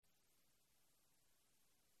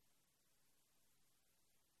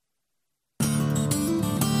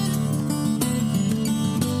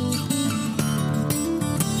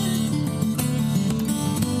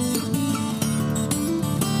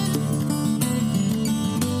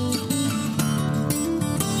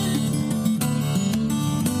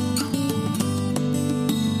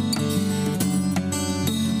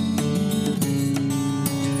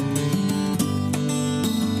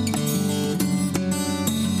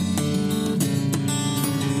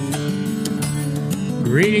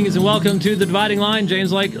Greetings and welcome to The Dividing Line.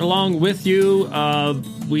 James Lake along with you.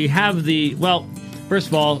 We have first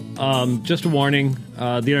of all, just a warning,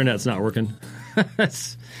 the internet's not working.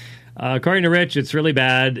 According to Rich, it's really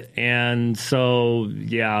bad. And so,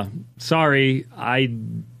 yeah, sorry. I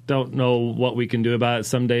don't know what we can do about it.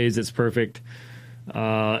 Some days it's perfect.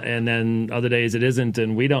 And then other days it isn't,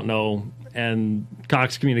 and we don't know. And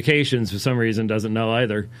Cox Communications, for some reason, doesn't know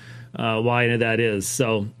either why any of that is.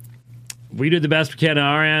 So we do the best we can on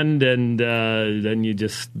our end, and then you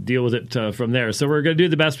just deal with it from there. So we're going to do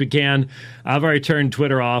the best we can. I've already turned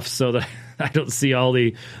Twitter off so that I don't see all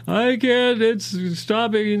the, I can't, it's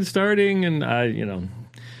stopping and starting, and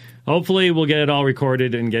hopefully we'll get it all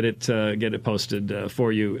recorded and get it posted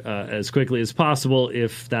for you as quickly as possible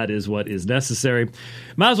if that is what is necessary.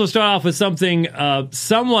 Might as well start off with something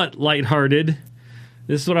somewhat lighthearted.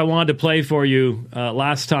 This is what I wanted to play for you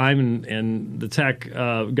last time, and the tech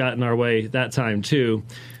got in our way that time too.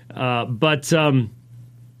 But I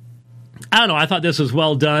don't know. I thought this was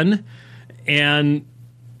well done, and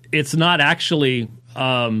it's not actually.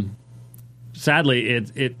 Sadly,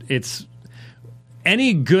 it's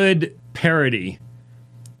any good parody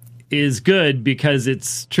is good because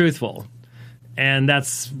it's truthful, and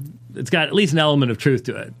it's got at least an element of truth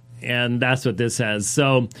to it, and that's what this has.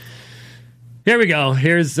 So. Here we go.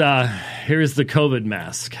 Here's the COVID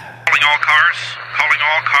mask. Calling all cars. Calling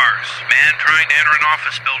all cars. Man trying to enter an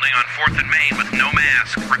office building on 4th and Main with no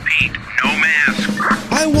mask. Repeat, no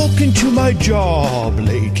mask. I walked into my job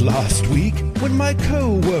late last week when my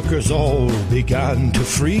co-workers all began to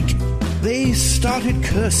freak. They started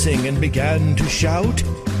cursing and began to shout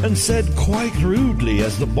and said quite rudely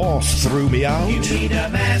as the boss threw me out, "You need a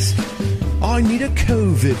mask. I need a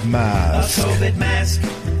COVID mask. A COVID mask.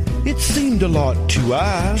 It seemed a lot to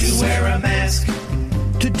ask. To wear a mask.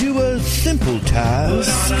 To do a simple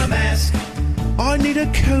task. Put on a mask. I need a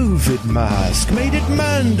COVID mask. Made it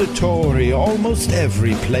mandatory almost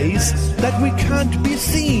every place that we can't be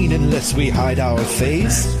seen unless we hide our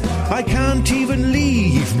face. I can't even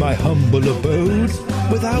leave my humble abode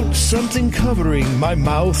without something covering my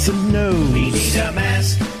mouth and nose. We need a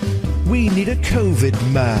mask. We need a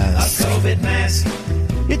COVID mask. A COVID mask.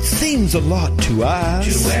 It seems a lot to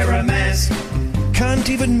ask. To wear a mask. Can't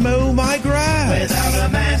even mow my grass. Without a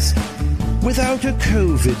mask. Without a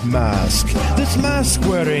COVID mask. This mask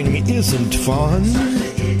wearing isn't fun.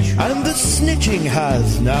 And the snitching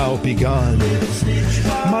has now begun.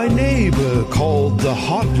 My neighbor called the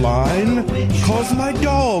hotline 'cause my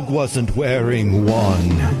dog wasn't wearing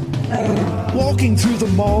one. Walking through the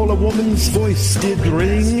mall, a woman's voice did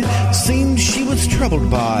ring. Seemed she was troubled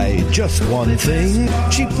by just one thing.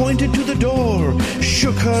 She pointed to the door,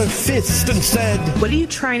 shook her fist and said, "What are you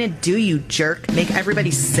trying to do, you jerk? Make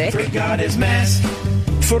everybody sick?" Forgot his mask.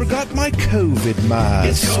 Forgot my COVID mask.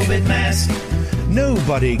 It's COVID mask.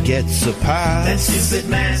 Nobody gets a pass. That stupid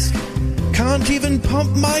mask. Can't even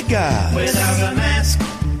pump my gas. Without a mask.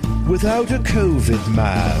 Without a COVID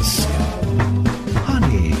mask.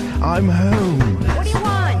 Honey, I'm home. What do you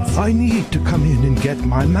want? I need to come in and get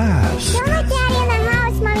my mask. Don't let Daddy in the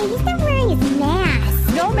house, Mommy. He's not wearing his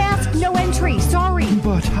mask. No mask, no entry. Sorry.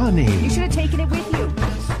 But, honey... You should have taken it with you.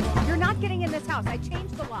 You're not getting in this house. I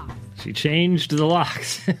changed the locks. She changed the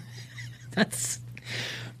locks. That's...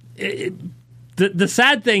 The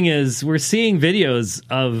sad thing is we're seeing videos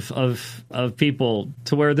of people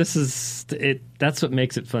to where this is... That's what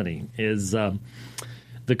makes it funny, is...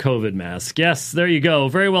 the COVID mask. Yes, there you go.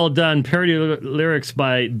 Very well done. Parody lyrics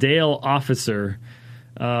by Dale Officer.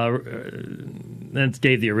 That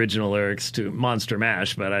gave the original lyrics to Monster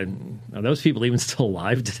Mash, but are those people even still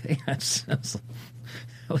alive today? That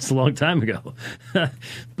was a long time ago.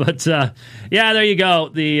 But yeah, there you go.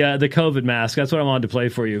 The COVID mask. That's what I wanted to play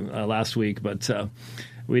for you last week, but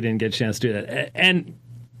we didn't get a chance to do that. And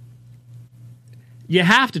you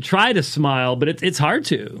have to try to smile, but it's hard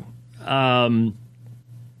to.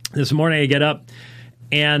 This morning I get up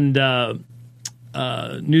and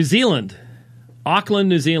New Zealand, Auckland,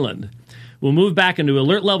 New Zealand, will move back into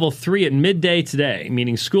alert level 3 at midday today,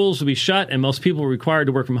 meaning schools will be shut and most people are required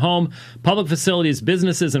to work from home. Public facilities,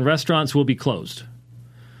 businesses, and restaurants will be closed.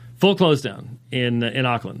 Full close down in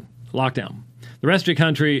Auckland, lockdown. The rest of the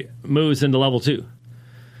country moves into level 2.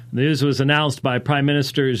 The news was announced by Prime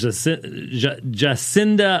Minister Jacinda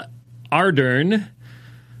Ardern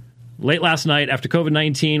late last night after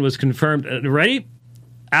COVID-19 was confirmed. Ready?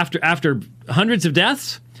 After hundreds of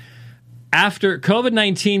deaths, after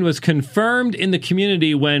COVID-19 was confirmed in the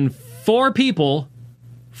community when 4 people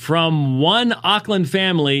from one Auckland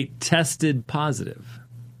family tested positive.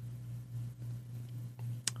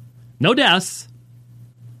 No deaths,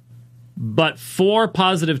 but 4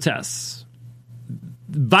 positive tests.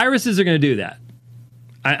 Viruses are going to do that.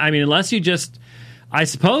 I mean, unless you just, I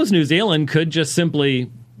suppose New Zealand could just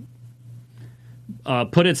simply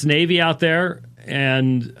put its Navy out there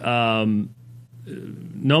and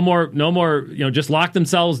no more, just lock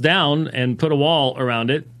themselves down and put a wall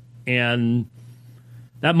around it. And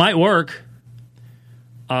that might work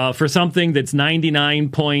for something that's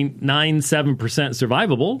 99.97%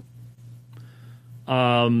 survivable.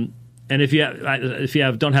 And if you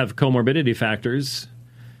don't have comorbidity factors,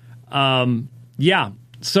 yeah.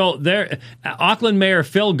 So there, Auckland Mayor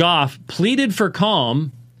Phil Goff pleaded for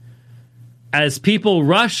calm as people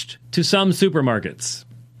rushed to some supermarkets.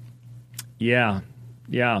 Yeah.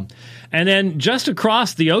 And then just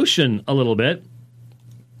across the ocean a little bit,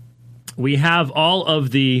 we have all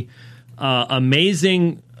of the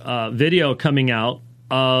amazing video coming out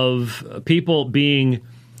of people being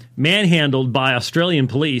manhandled by Australian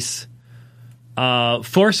police,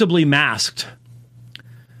 forcibly masked.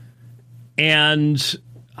 And,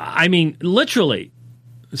 I mean, literally,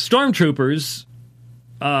 stormtroopers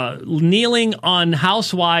kneeling on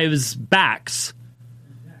housewives' backs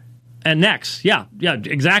and necks. Yeah,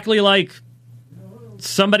 exactly like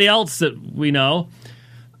somebody else that we know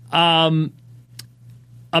about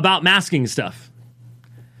masking stuff.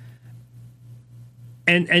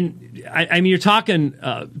 And I mean, you're talking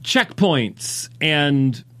checkpoints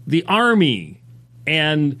and the army,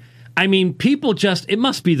 and I mean, people just, it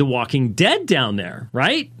must be The Walking Dead down there,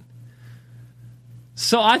 right?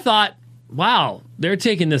 So I thought, wow, they're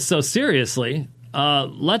taking this so seriously.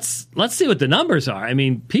 Let's see what the numbers are. I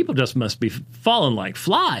mean, people just must be falling like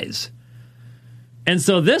flies. And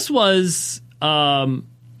so this was on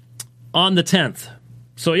the 10th.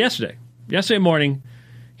 So yesterday morning.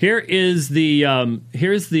 Here's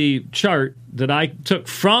the chart that I took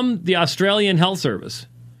from the Australian Health Service.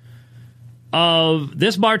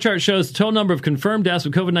 This bar chart shows total number of confirmed deaths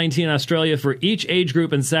with COVID-19 in Australia for each age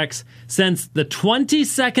group and sex since the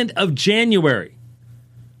 22nd of January.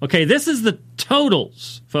 Okay, this is the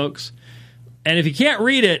totals, folks. And if you can't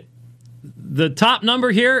read it, the top number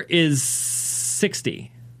here is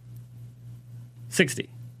 60. 60.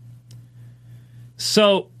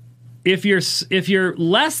 So if you're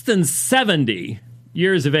less than 70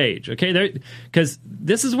 years of age, okay, because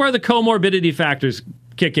this is where the comorbidity factors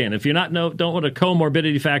kick in. If you don't know what a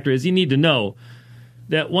comorbidity factor is, you need to know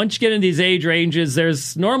that once you get in these age ranges,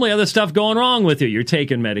 there's normally other stuff going wrong with you. You're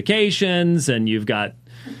taking medications, and you've got,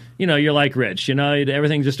 you're like Rich.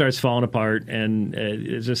 Everything just starts falling apart, and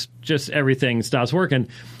it's just everything stops working.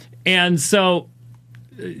 And so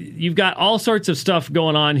you've got all sorts of stuff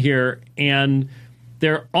going on here, and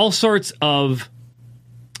there are all sorts of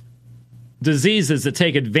diseases that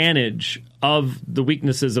take advantage of the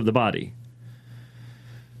weaknesses of the body.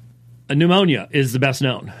 Pneumonia is the best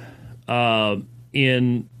known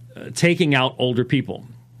in taking out older people.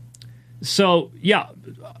 So, yeah,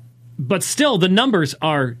 but still the numbers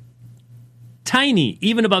are tiny,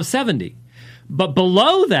 even above 70. But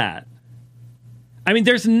below that, I mean,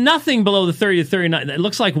 there's nothing below the 30 to 39. It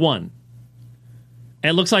looks like one.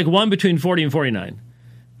 It looks like one between 40 and 49.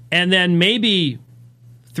 And then maybe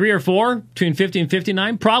 3 or 4 between 50 and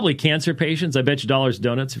 59, probably cancer patients. I bet you dollars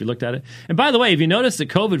donuts if you looked at it. And by the way, have you noticed that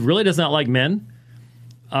COVID really does not like men?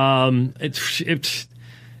 It's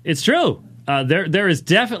true. There is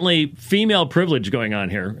definitely female privilege going on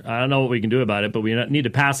here. I don't know what we can do about it, but we need to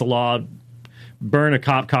pass a law, burn a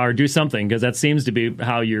cop car, do something, because that seems to be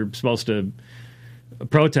how you're supposed to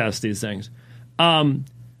protest these things.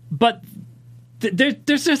 But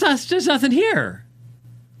there's just nothing here.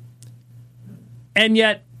 And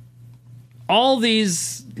yet, all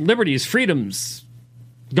these liberties, freedoms,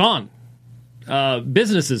 gone.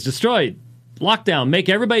 Businesses destroyed. Lockdown. Make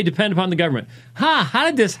everybody depend upon the government. How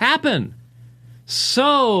did this happen?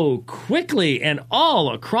 So quickly and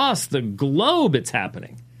all across the globe it's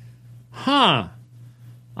happening. Out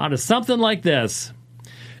of something like this.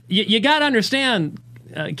 You got to understand,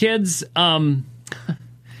 kids,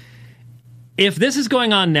 if this is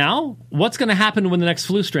going on now, what's going to happen when the next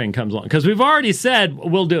flu strain comes along? Because we've already said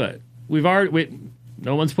we'll do it.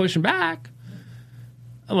 No one's pushing back.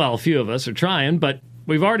 Well, a few of us are trying, but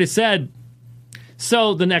we've already said.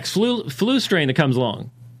 So the next flu strain that comes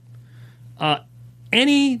along,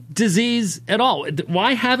 any disease at all.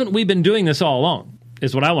 Why haven't we been doing this all along?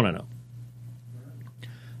 Is what I want to know.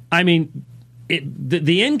 I mean,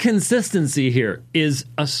 the inconsistency here is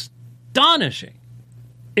astonishing.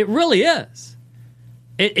 It really is.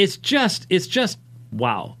 It's just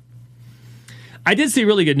wow. I did see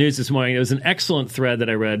really good news this morning. It was an excellent thread that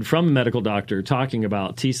I read from a medical doctor talking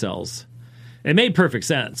about T cells It made perfect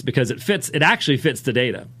sense because it actually fits the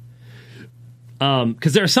data.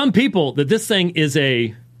 Because there are some people that this thing is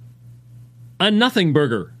a nothing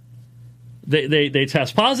burger. They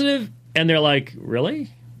test positive and they're like, really?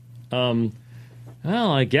 Well,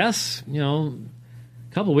 I guess, a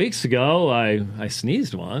couple weeks ago I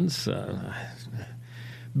sneezed once.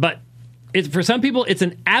 But for some people, it's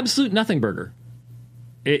an absolute nothing burger.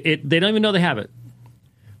 They don't even know they have it.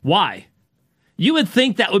 Why? You would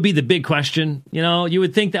think that would be the big question. You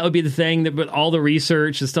would think that would be the thing that with all the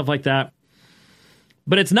research and stuff like that.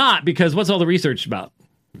 But it's not, because what's all the research about?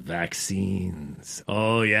 Vaccines.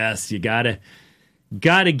 Oh, yes, you gotta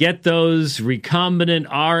get those recombinant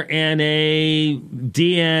RNA,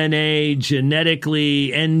 DNA,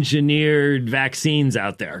 genetically engineered vaccines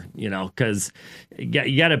out there, because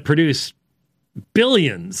you got to produce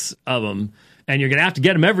billions of them, and you're going to have to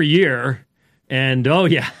get them every year. And, oh,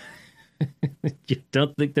 yeah, you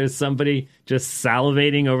don't think there's somebody just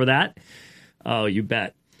salivating over that? Oh, you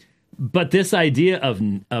bet. But this idea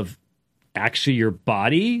of actually your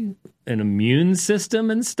body, an immune system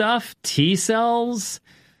and stuff, T cells,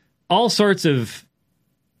 all sorts of...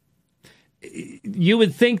 You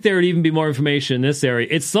would think there would even be more information in this area.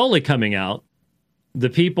 It's slowly coming out. The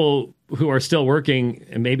people who are still working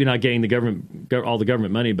and maybe not getting all the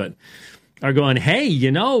government money, but are going, hey,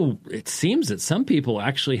 it seems that some people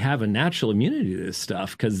actually have a natural immunity to this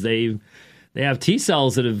stuff because they have T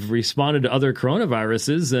cells that have responded to other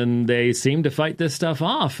coronaviruses and they seem to fight this stuff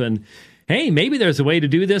off. And hey, maybe there's a way to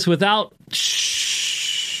do this without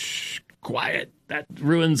quiet. That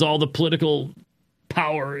ruins all the political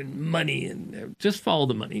power and money. And just follow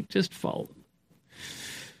the money. Just follow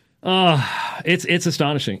them. It's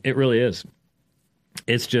astonishing. It really is.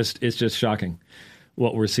 It's just shocking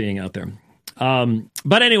what we're seeing out there.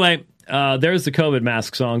 But anyway, there's the COVID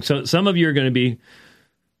mask song. So some of you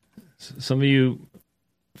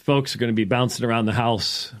folks are going to be bouncing around the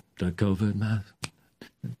house. The COVID mask.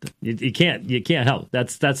 You can't help.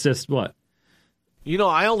 That's just what.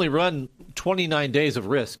 I only run 29 days of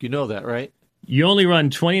risk. You know that, right? You only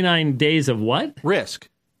run 29 days of what? Risk.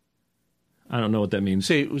 I don't know what that means.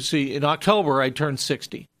 See, in October, I turned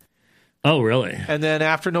 60. Oh, really? And then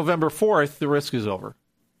after November 4th, the risk is over.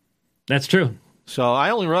 That's true. So I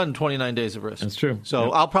only run 29 days of risk. That's true. So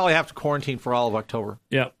yep. I'll probably have to quarantine for all of October.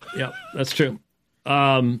 Yep, that's true.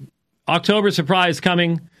 October surprise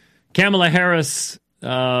coming. Kamala Harris,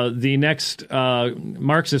 the next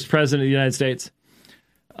Marxist president of the United States.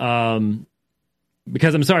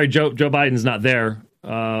 Because I'm sorry, Joe Biden's not there.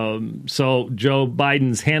 So Joe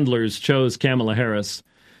Biden's handlers chose Kamala Harris,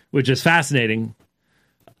 which is fascinating.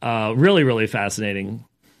 Really, really fascinating.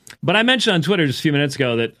 But I mentioned on Twitter just a few minutes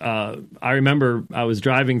ago that I remember I was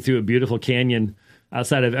driving through a beautiful canyon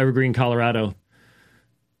outside of Evergreen, Colorado,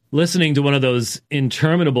 listening to one of those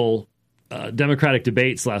interminable Democratic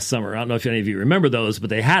debates last summer. I don't know if any of you remember those, but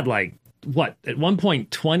they had at one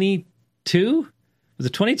point 22? Was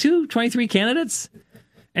it 22, 23 candidates?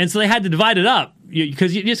 And so they had to divide it up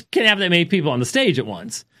because you just can't have that many people on the stage at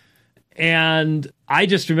once. And I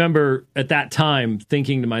just remember at that time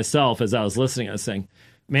thinking to myself as I was listening, I was saying,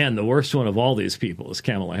 man, the worst one of all these people is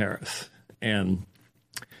Kamala Harris. And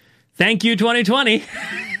thank you, 2020.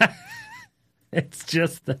 It's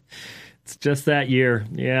just that year.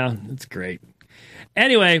 Yeah, it's great.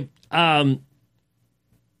 Anyway, I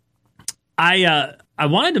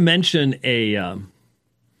wanted to mention a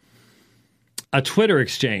Twitter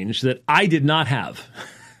exchange that I did not have.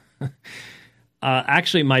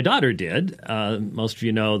 Actually, my daughter did. Most of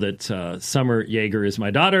you know that Summer Yeager is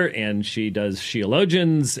my daughter, and she does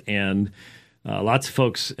Sheologians, and lots of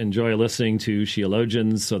folks enjoy listening to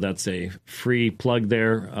Sheologians, so that's a free plug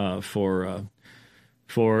there for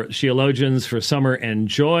Sheologians, for Summer and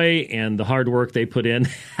Joy, and the hard work they put in.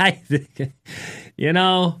 I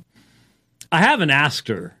haven't asked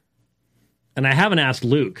her, and I haven't asked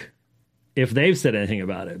Luke if they've said anything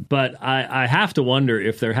about it, but I have to wonder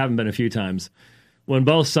if there haven't been a few times when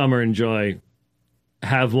both Summer and Joy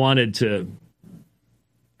have wanted to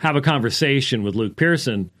have a conversation with Luke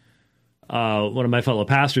Pearson, one of my fellow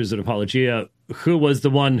pastors at Apologia, who was the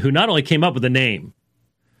one who not only came up with the name,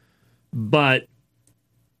 but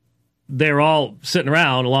they're all sitting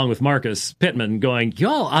around along with Marcus Pittman going,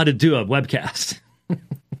 y'all ought to do a webcast.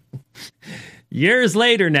 Years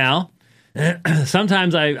later now,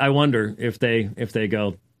 sometimes I wonder if they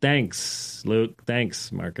go, thanks, Luke,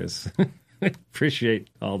 thanks, Marcus. Appreciate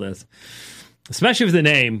all this, especially with the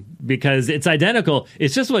name, because it's identical.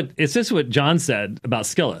 It's just what John said about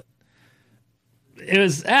Skillet. It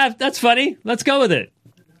was that's funny. Let's go with it.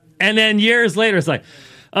 And then years later, it's like,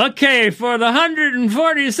 Okay, for the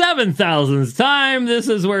 147,000th time, this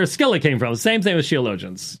is where Skillet came from. Same thing with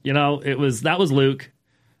Sheologians. That was Luke.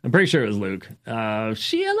 I'm pretty sure it was Luke.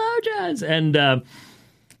 Sheologians! And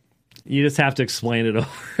you just have to explain it over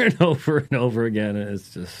and over and over again.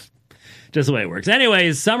 It's just the way it works.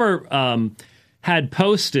 Anyways, Summer had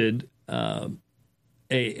posted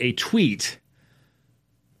a tweet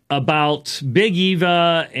about Big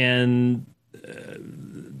Eva and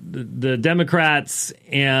the Democrats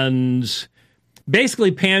and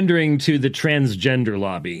basically pandering to the transgender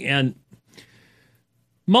lobby. And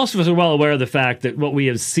most of us are well aware of the fact that what we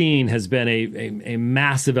have seen has been a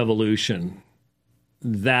massive evolution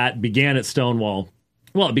that began at Stonewall.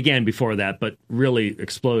 Well, it began before that, but really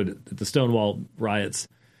exploded at the Stonewall riots.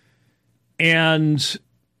 And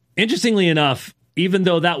interestingly enough, even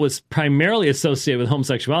though that was primarily associated with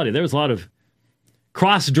homosexuality, there was a lot of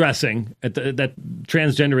cross-dressing that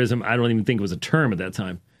transgenderism, I don't even think it was a term at that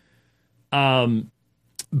time.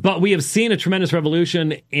 But we have seen a tremendous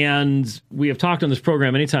revolution, and we have talked on this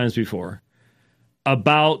program many times before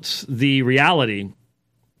about the reality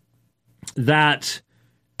that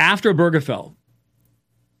after Obergefell,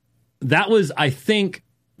 that was, I think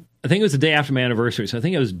it was the day after my anniversary, so I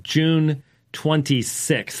think it was June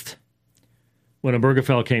 26th when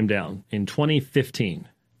Obergefell came down in 2015.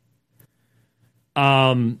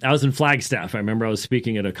 I was in Flagstaff. I remember I was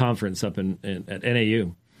speaking at a conference up at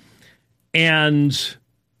NAU, and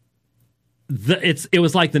it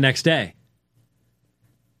was like the next day.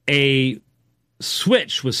 A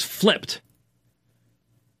switch was flipped,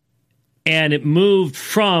 and it moved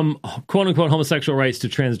from quote-unquote homosexual rights to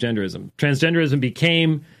transgenderism. Transgenderism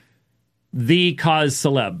became the cause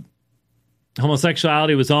celeb.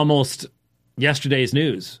 Homosexuality was almost yesterday's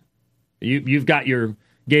news. You've got your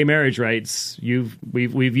gay marriage rights. You've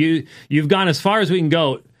gone as far as we can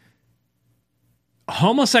go.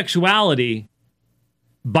 Homosexuality,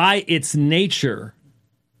 by its nature,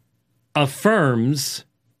 affirms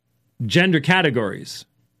gender categories.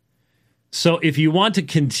 So if you want to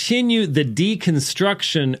continue the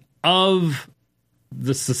deconstruction of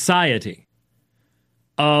the society,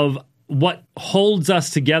 of what holds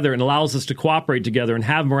us together and allows us to cooperate together and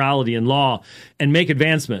have morality and law and make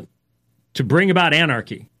advancement, to bring about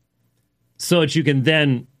anarchy so that you can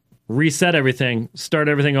then reset everything, start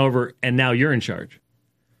everything over, and now you're in charge.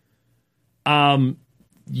 The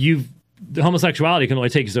homosexuality can only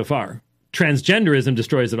take you so far. Transgenderism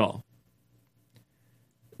destroys it all.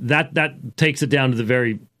 That takes it down to the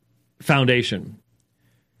very foundation.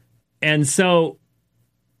 And so,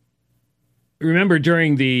 remember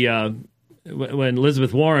during the when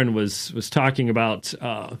Elizabeth Warren was talking about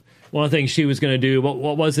one of the things she was going to do.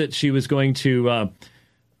 What was it? She was going to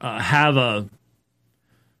have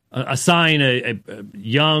assign a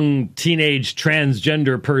young teenage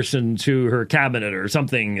transgender person to her cabinet or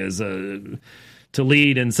something as to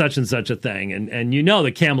lead in such and such a thing. And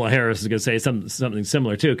that Kamala Harris is going to say something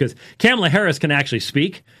similar too, because Kamala Harris can actually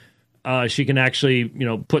speak. She can actually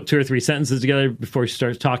put 2 or 3 sentences together before she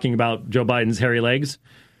starts talking about Joe Biden's hairy legs.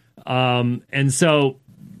 And so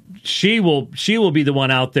she will be the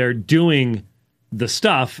one out there doing the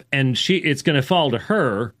stuff, and it's going to fall to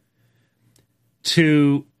her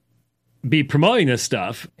to be promoting this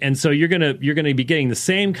stuff. And so you're going to be getting the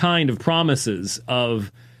same kind of promises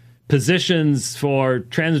of positions for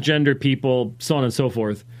transgender people, so on and so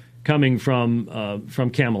forth, coming from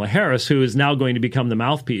Kamala Harris, who is now going to become the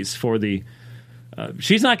mouthpiece for the.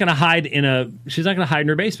 She's not going to hide in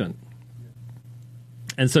her basement,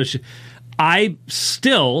 and so I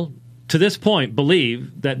still, to this point,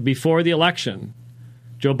 believe that before the election,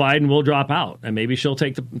 Joe Biden will drop out, and maybe she'll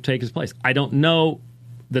take his place. I don't know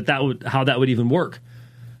how that would even work,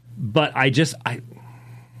 but I'm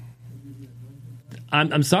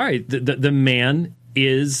sorry. The man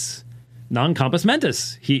is non compos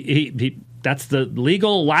mentis. He that's the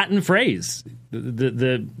legal Latin phrase.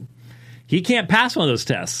 He can't pass one of those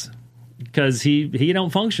tests because he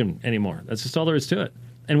don't function anymore. That's just all there is to it,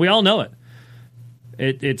 and we all know it.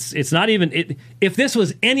 It's not even if this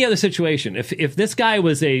was any other situation. If this guy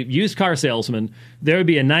was a used car salesman, there would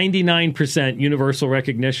be a 99% universal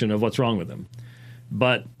recognition of what's wrong with him.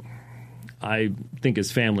 But I think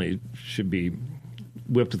his family should be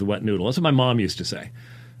whipped with a wet noodle. That's what my mom used to say.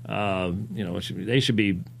 They should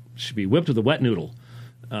be whipped with a wet noodle,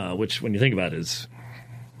 which, when you think about it, is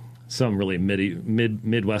some really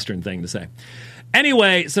Midwestern thing to say.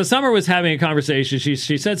 Anyway, so Summer was having a conversation. She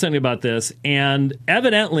said something about this, and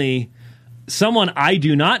evidently someone I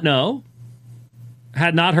do not know,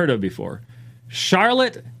 had not heard of before,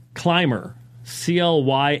 Charlotte Clymer,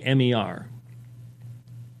 Clymer,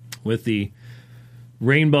 with the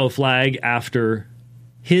rainbow flag after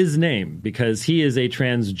his name because he is a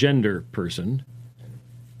transgender person.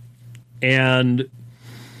 And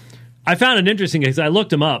I found it interesting because I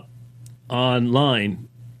looked him up online,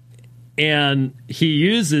 and he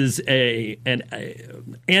uses an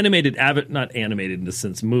animated not animated in the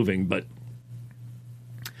sense moving, but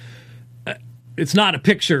it's not a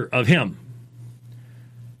picture of him,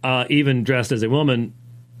 even dressed as a woman.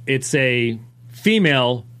 It's a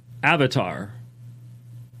female avatar,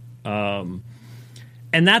 and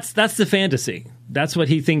that's the fantasy. That's what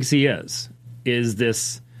he thinks he is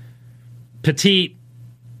this petite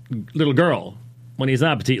little girl when he's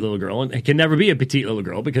not a petite little girl, and he can never be a petite little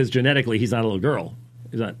girl because genetically he's not a little girl.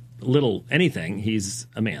 He's not little anything. He's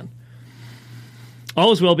a man.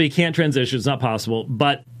 Always will be. Can't transition. It's not possible.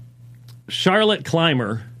 But Charlotte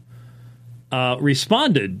Clymer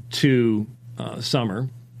responded to Summer,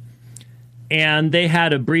 and they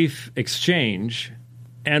had a brief exchange.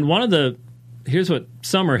 And here's what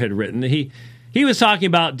Summer had written. He was talking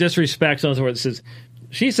about disrespect, so on and so forth. It says,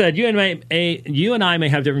 she said, you and I may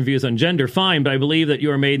have different views on gender, fine, but I believe that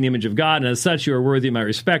you are made in the image of God, and as such, you are worthy of my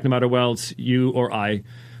respect, no matter what else you or I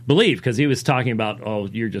believe. Because he was talking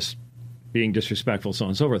about, you're just being disrespectful, so on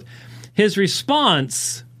and so forth. His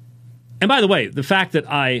response, and by the way, the fact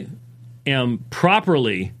that I am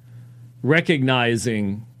properly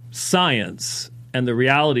recognizing science and the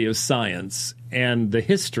reality of science and the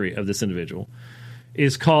history of this individual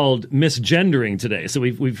is called misgendering today. So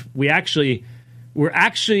we've actually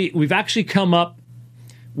come up.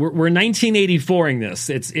 We're 1984ing this.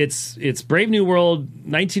 It's Brave New World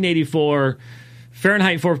 1984,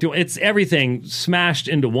 Fahrenheit 451. It's everything smashed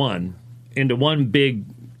into one big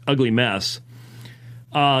ugly mess.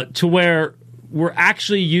 To where we're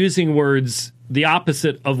actually using words the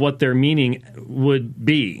opposite of what their meaning would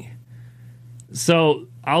be. So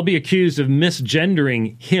I'll be accused of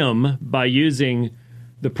misgendering him by using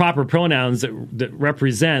the proper pronouns that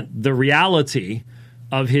represent the reality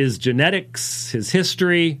of his genetics, his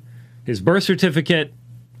history, his birth certificate,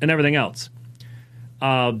 and everything else.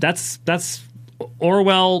 That's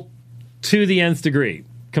Orwell to the nth degree,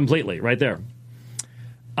 completely, right there.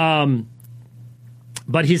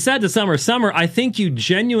 But he said to Summer, I think you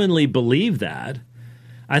genuinely believe that.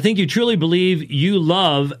 I think you truly believe you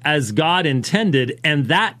love as God intended, and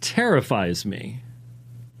that terrifies me.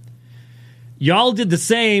 Y'all did the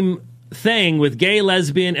same thing with gay,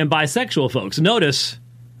 lesbian, and bisexual folks. Notice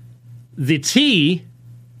the T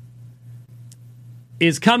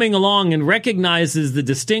is coming along and recognizes the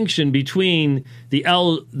distinction between the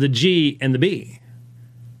L, the G, and the B.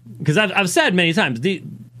 Because I've said many times,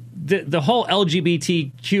 the whole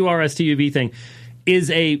LGBTQRSTUV thing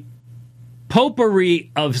is a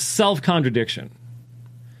potpourri of self-contradiction.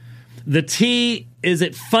 The T is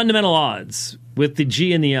at fundamental odds with the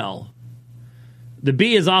G and the L. The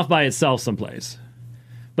B is off by itself someplace.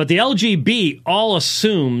 But the LGB all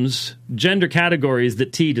assumes gender categories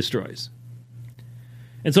that T destroys.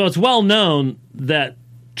 And so it's well known that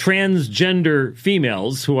transgender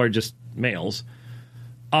females, who are just males,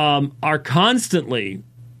 are constantly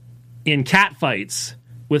in catfights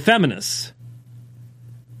with feminists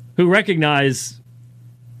who recognize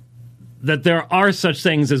that there are such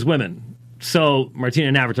things as women. So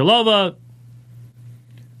Martina Navratilova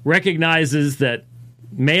recognizes that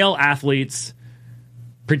male athletes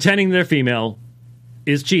pretending they're female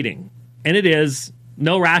is cheating. And it is.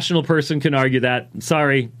 No rational person can argue that.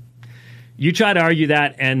 Sorry. You try to argue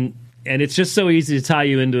that, and it's just so easy to tie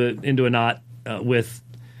you into a knot with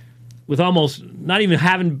almost not even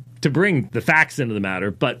having to bring the facts into the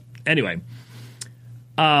matter. But anyway,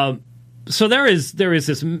 so there is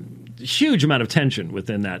this huge amount of tension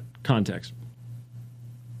within that context.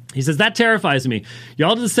 He says, that terrifies me.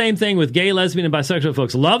 Y'all do the same thing with gay, lesbian, and bisexual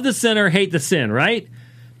folks. Love the sinner, hate the sin, right?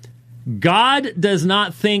 God does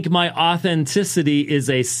not think my authenticity is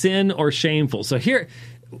a sin or shameful. So here,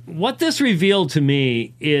 what this revealed to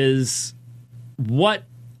me is what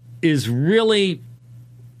is really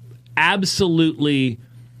absolutely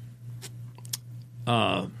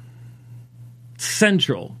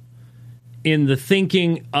central in the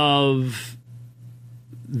thinking of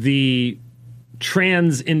the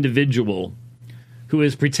trans individual who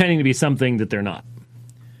is pretending to be something that they're not.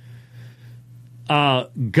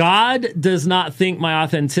 God does not think my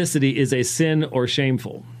authenticity is a sin or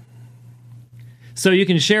shameful. So you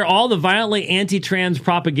can share all the violently anti-trans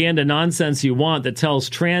propaganda nonsense you want that tells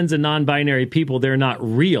trans and non-binary people they're not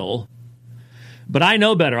real. But I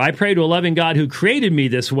know better. I pray to a loving God who created me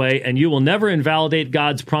this way, and you will never invalidate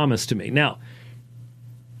God's promise to me. Now,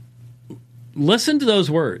 listen to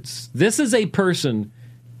those words. This is a person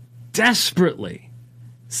desperately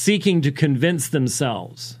seeking to convince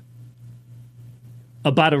themselves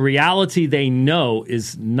about a reality they know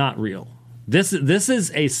is not real. This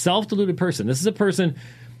is a self-deluded person. This is a person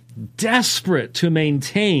desperate to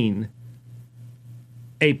maintain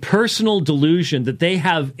a personal delusion that they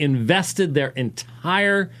have invested their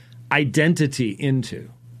entire identity into.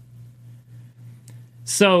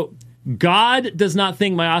 So God does not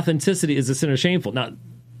think my authenticity is a sin or shameful. Now,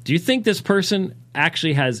 do you think this person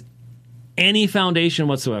actually has any foundation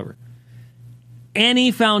whatsoever?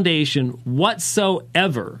 Any foundation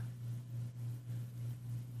whatsoever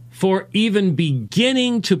for even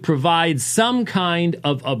beginning to provide some kind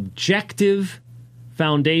of objective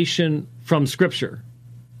foundation from Scripture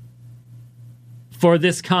for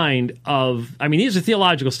this kind of, these are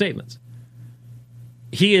theological statements.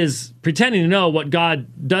 He is pretending to know what God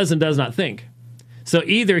does and does not think. So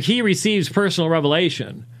either he receives personal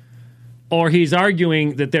revelation, or he's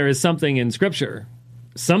arguing that there is something in Scripture,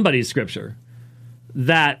 somebody's Scripture,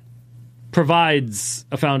 that provides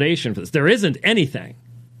a foundation for this. There isn't anything.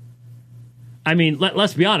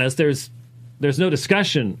 Let's be honest, there's no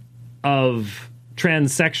discussion of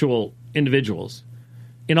transsexual individuals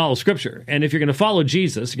in all of Scripture. And if you're going to follow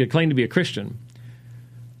Jesus, you're going to claim to be a Christian,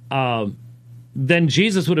 then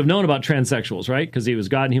Jesus would have known about transsexuals, right? Because he was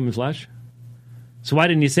God in human flesh. So why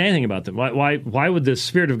didn't he say anything about them? Why would the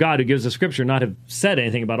Spirit of God who gives the Scripture not have said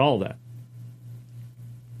anything about all of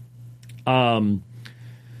that?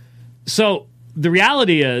 So the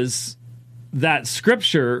reality is that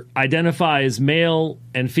Scripture identifies male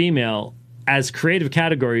and female as creative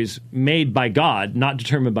categories made by God, not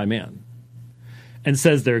determined by man. And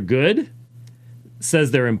says they're good,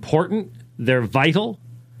 says they're important, they're vital,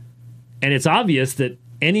 and it's obvious that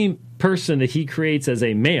any person that he creates as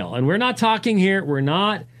a male, and we're not talking here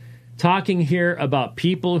about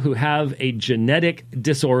people who have a genetic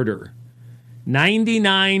disorder.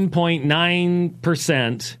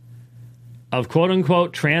 99.9% of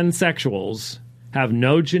quote-unquote transsexuals have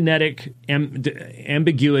no genetic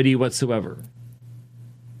ambiguity whatsoever.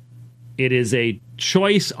 It is a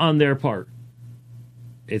choice on their part.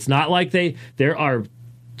 It's not like there are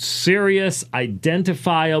serious,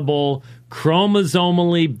 identifiable,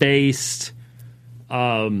 chromosomally based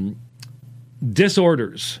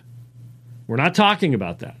disorders. We're not talking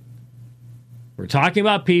about that. We're talking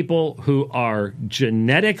about people who are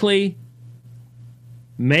genetically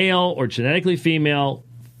male or genetically female,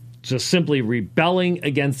 just simply rebelling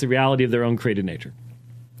against the reality of their own created nature.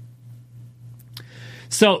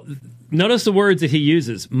 So notice the words that he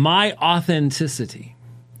uses. My authenticity.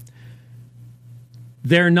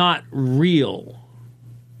 They're not real.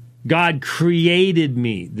 God created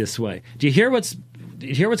me this way. Do you hear what's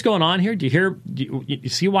going on here? Do you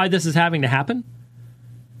see why this is having to happen?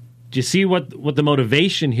 Do you see what the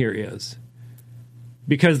motivation here is?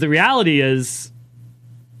 Because the reality is,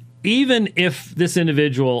 even if this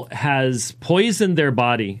individual has poisoned their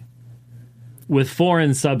body with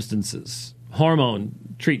foreign substances, hormone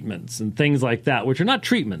treatments and things like that, which are not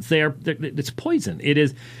treatments, it's poison. It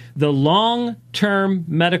is the long-term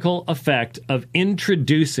medical effect of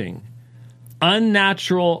introducing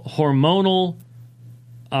unnatural hormonal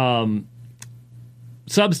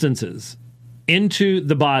substances into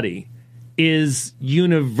the body is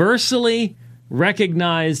universally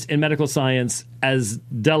recognized in medical science as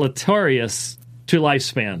deleterious to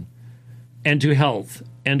lifespan and to health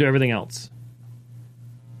and to everything else.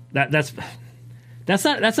 That's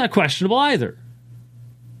not questionable either.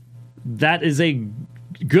 That is a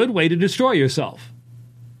good way to destroy yourself.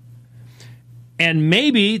 And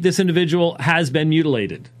maybe this individual has been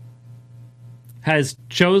mutilated, has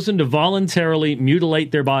chosen to voluntarily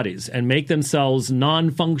mutilate their bodies and make themselves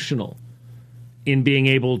non-functional in being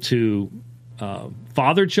able to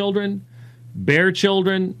father children, bear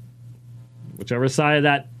children, whichever side of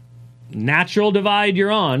that natural divide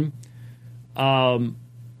you're on.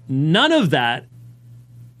 None of that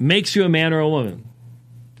makes you a man or a woman.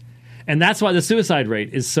 And that's why the suicide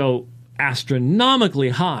rate is so astronomically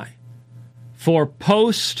high for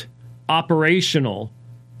post-operational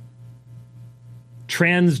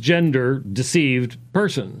transgender deceived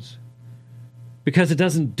persons, because it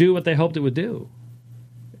doesn't do what they hoped it would do.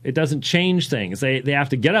 It doesn't change things. They have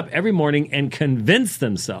to get up every morning and convince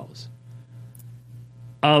themselves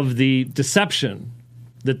of the deception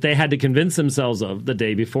that they had to convince themselves of the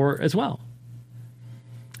day before as well.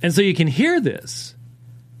 And so you can hear this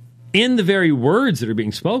in the very words that are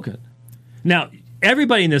being spoken. Now,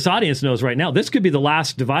 everybody in this audience knows right now, this could be the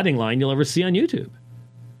last dividing line you'll ever see on YouTube.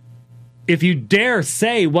 If you dare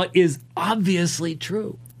say what is obviously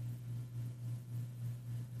true.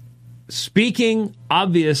 Speaking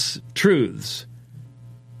obvious truths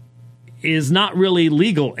is not really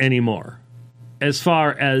legal anymore as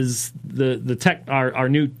far as the tech, our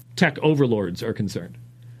new tech overlords are concerned.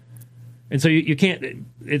 And so you can't,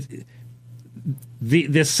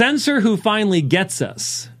 the censor who finally gets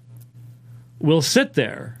us will sit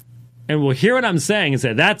there and will hear what I'm saying and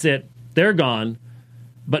say, that's it, they're gone.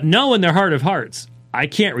 But know in their heart of hearts, I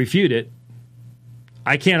can't refute it.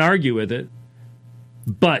 I can't argue with it.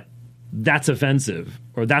 But that's offensive,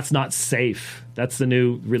 or that's not safe. That's the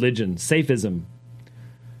new religion, safism.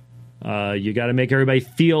 You got to make everybody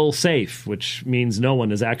feel safe, which means no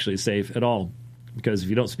one is actually safe at all. Because if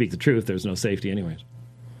you don't speak the truth, there's no safety anyways.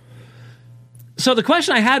 So the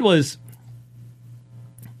question I had was,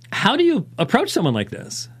 how do you approach someone like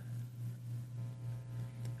this?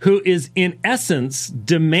 Who is in essence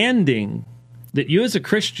demanding that you as a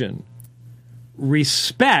Christian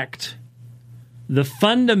respect the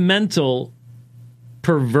fundamental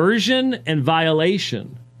perversion and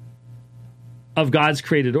violation of God's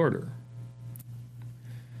created order?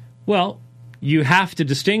 Well, you have to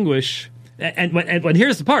distinguish, and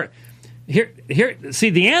here's the part. See,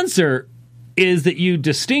 the answer is that you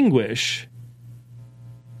distinguish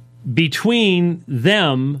between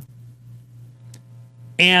them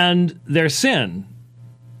and their sin.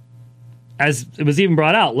 As it was even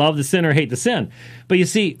brought out, love the sinner, hate the sin. But you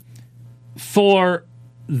see, for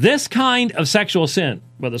this kind of sexual sin,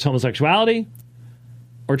 whether it's homosexuality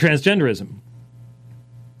or transgenderism,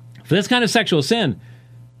 for this kind of sexual sin,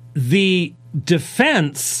 the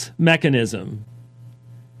defense mechanism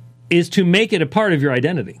is to make it a part of your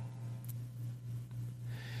identity.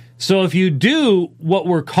 So if you do what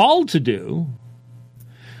we're called to do,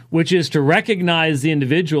 which is to recognize the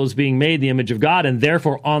individual as being made in the image of God, and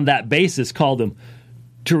therefore on that basis call them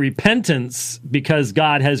to repentance because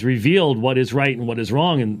God has revealed what is right and what is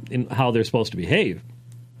wrong and how they're supposed to behave,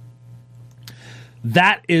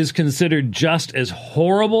 that is considered just as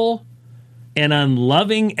horrible and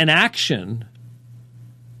unloving an action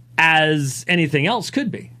as anything else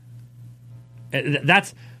could be.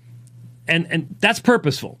 That's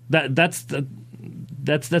purposeful. That's the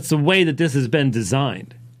way that this has been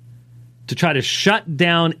designed, to try to shut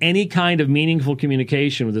down any kind of meaningful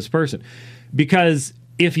communication with this person. Because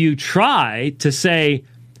if you try to say,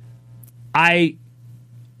 I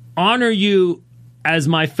honor you as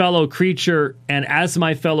my fellow creature, and as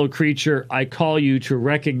my fellow creature, I call you to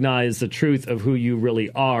recognize the truth of who you really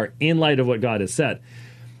are in light of what God has said,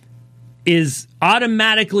 is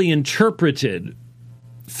automatically interpreted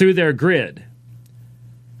through their grid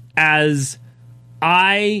as,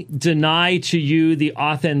 I deny to you the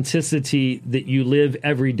authenticity that you live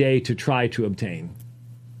every day to try to obtain.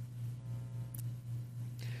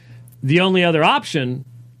 The only other option,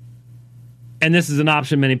 and this is an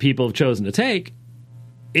option many people have chosen to take,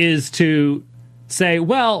 is to say,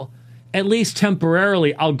 well, at least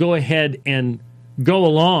temporarily, I'll go ahead and go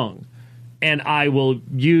along, and I will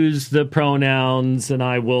use the pronouns, and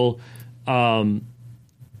I will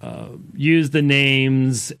use the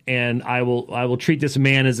names, and I will treat this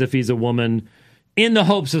man as if he's a woman, in the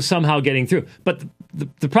hopes of somehow getting through. But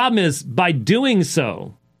the problem is, by doing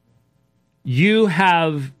so, you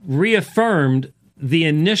have reaffirmed the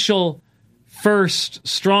initial, first,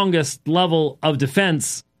 strongest level of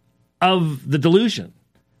defense of the delusion,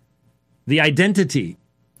 the identity.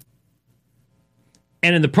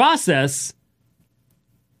 And in the process,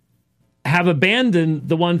 have abandoned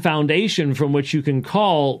the one foundation from which you can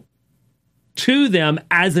call to them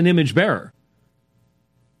as an image bearer.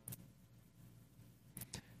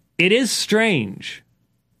 It is strange,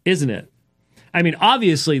 isn't it? I mean,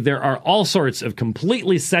 obviously, there are all sorts of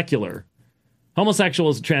completely secular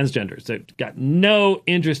homosexuals and transgenders that got no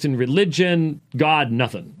interest in religion, God,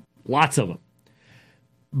 nothing. Lots of them.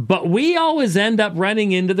 But we always end up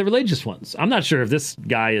running into the religious ones. I'm not sure if this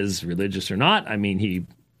guy is religious or not. I mean, he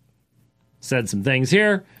said some things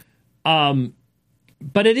here. But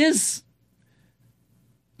it is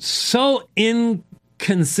so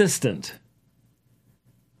inconsistent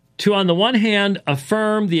to, on the one hand,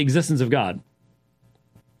 affirm the existence of God,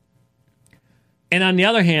 and on the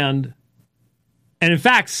other hand, and in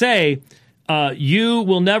fact say, you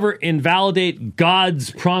will never invalidate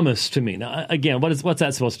God's promise to me. Now, again, what's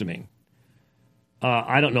that supposed to mean?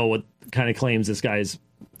 I don't know what kind of claims this guy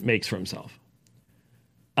makes for himself.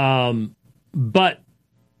 But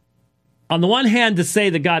on the one hand, to say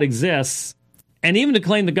that God exists, and even to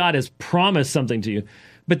claim that God has promised something to you,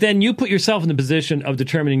 but then you put yourself in the position of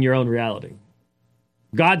determining your own reality.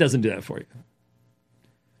 God doesn't do that for you.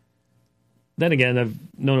 Then again,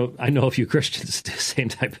 I know a few Christians do the same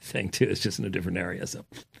type of thing too. It's just in a different area. So,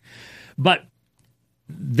 but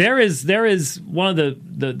there is one of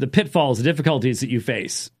the pitfalls, the difficulties that you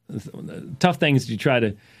face, tough things you try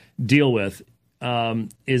to deal with,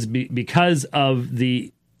 is because of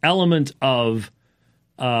the element of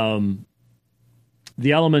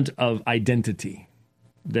identity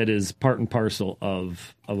that is part and parcel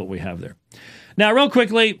of what we have there. Now, real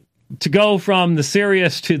quickly, to go from the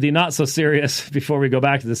serious to the not so serious before we go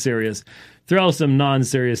back to the serious, throw some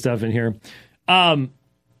non-serious stuff in here.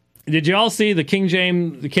 Did you all see the King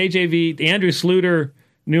James, the KJV, the Andrew Sluter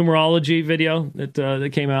numerology video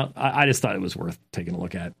that came out? I just thought it was worth taking a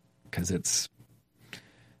look at because it's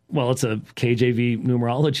a KJV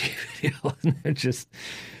numerology video.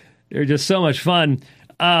 They're just so much fun.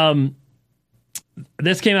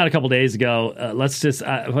 This came out a couple days ago. What's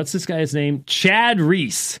this guy's name? Chad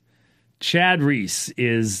Reese. Chad Reese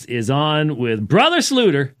is on with Brother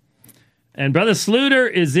Sluter, and Brother Sluter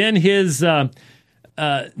is in his. Now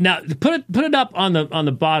put it up on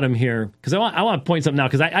the bottom here because I want to point something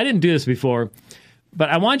out because I didn't do this before, but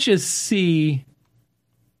I want you to see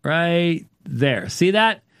right there. See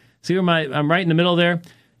that? See where I'm right in the middle there.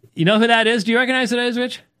 You know who that is? Do you recognize who that is,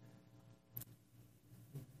 Rich?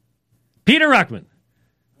 Peter Ruckman.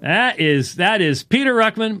 That is Peter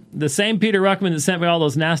Ruckman, the same Peter Ruckman that sent me all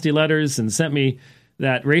those nasty letters and sent me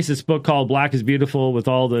that racist book called Black is Beautiful with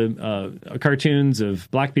all the cartoons of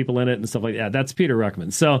black people in it and stuff like that. That's Peter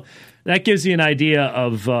Ruckman. So that gives you an idea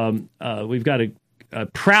of we've got a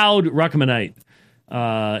proud Ruckmanite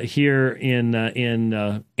here in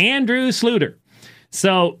Andrew Sluter.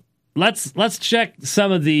 So let's check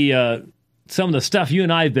some of the stuff you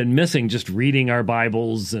and I have been missing just reading our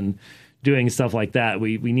Bibles and doing stuff like that.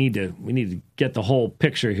 We need to get the whole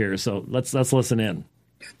picture here. So let's listen in.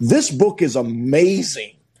 This book is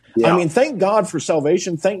amazing. Yeah. I mean, thank God for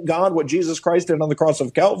salvation. Thank God what Jesus Christ did on the cross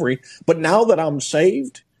of Calvary. But now that I'm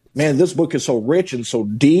saved, man, this book is so rich and so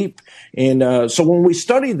deep. And so when we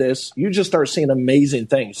study this, you just start seeing amazing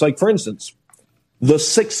things. Like, for instance, the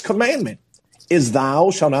sixth commandment is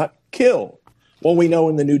thou shalt not kill. Well, we know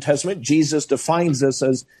in the New Testament, Jesus defines this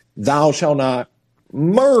as thou shalt not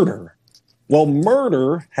murder. Well,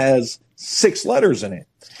 murder has 6 letters in it.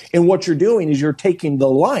 And what you're doing is you're taking the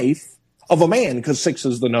life of a man, because 6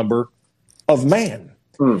 is the number of man.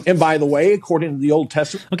 And by the way, according to the Old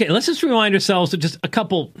Testament... Okay, let's just remind ourselves of just a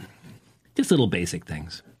couple, just little basic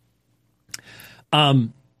things.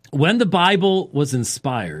 When the Bible was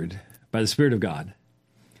inspired by the Spirit of God,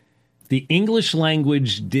 the English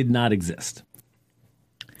language did not exist.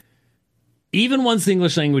 Even once the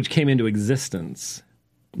English language came into existence,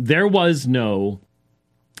 there was no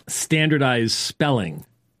standardized spelling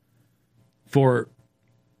for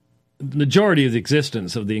the majority of the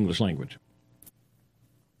existence of the English language.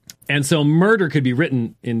 And so murder could be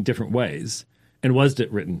written in different ways, and was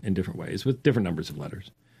written in different ways with different numbers of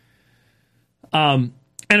letters. And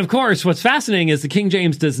of course, what's fascinating is the King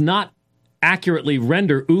James does not accurately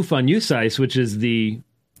render ouphan eusis, which is the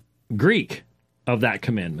Greek of that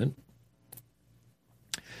commandment.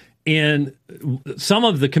 In some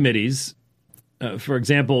of the committees, for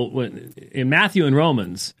example, in Matthew and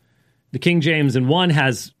Romans, the King James in one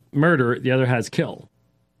has murder, the other has kill.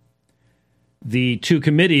 The two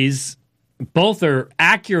committees, both are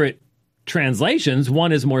accurate translations.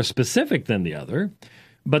 One is more specific than the other,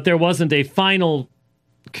 but there wasn't a final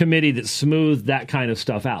committee that smoothed that kind of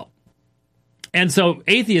stuff out. And so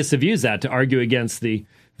atheists have used that to argue against the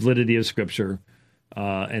validity of Scripture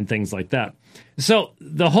and things like that. So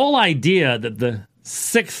the whole idea that the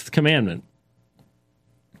sixth commandment,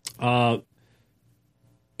 in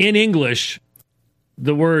English,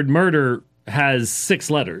 the word murder has 6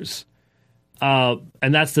 letters, and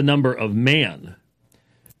that's the number of man,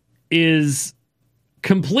 is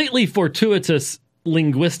completely fortuitous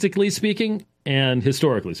linguistically speaking and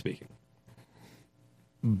historically speaking.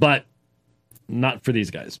 But not for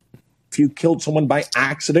these guys. If you killed someone by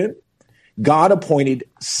accident, God appointed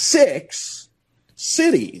 6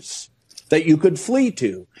 cities that you could flee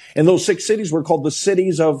to. And those 6 cities were called the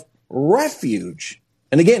cities of refuge.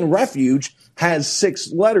 And again, refuge has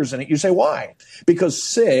 6 letters in it. You say, why? Because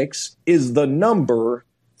 6 is the number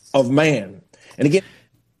of man.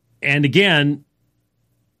 And again,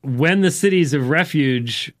 when the cities of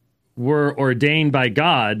refuge were ordained by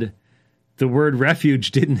God, the word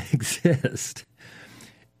refuge didn't exist.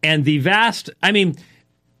 And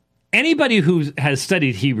anybody who has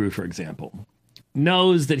studied Hebrew, for example,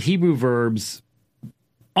 knows that Hebrew verbs,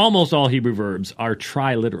 almost all Hebrew verbs, are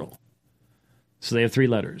triliteral. So they have 3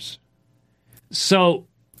 letters. So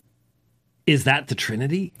is that the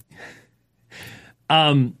Trinity?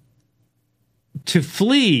 to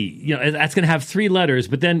flee, that's going to have 3 letters,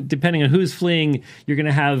 but then depending on who's fleeing, you're going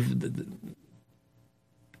to have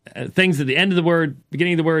things at the end of the word,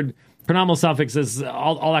 beginning of the word, pronominal suffixes,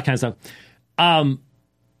 all that kind of stuff.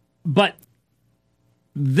 But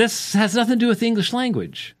this has nothing to do with the English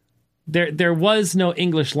language. There was no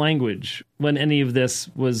English language when any of this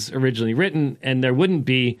was originally written, and there wouldn't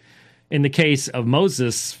be in the case of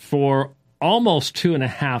Moses for almost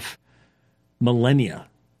 2.5 millennia.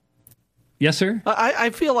 Yes, sir? I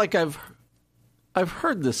feel like I've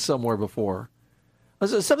heard this somewhere before.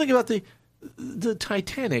 Something about the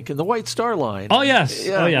Titanic and the White Star Line. Oh, yes.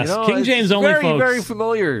 Yeah, oh, yes. King James only, very, folks. Very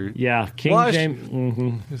familiar. Yeah, King James.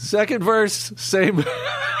 Mm-hmm. Second verse, same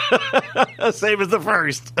same as the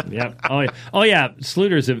first. Yeah. Oh, yeah.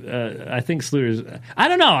 Sluter's, I think Sluter's, I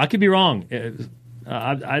don't know. I could be wrong.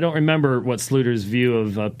 I don't remember what Sluter's view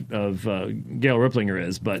of Gail Ripplinger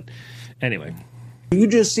is, but anyway. You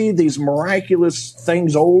just see these miraculous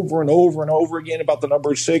things over and over and over again about the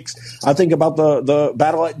number 6. I think about the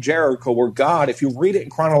battle at Jericho, where God, if you read it in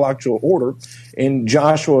chronological order, in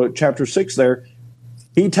Joshua chapter 6 there,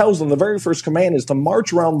 he tells them the very first command is to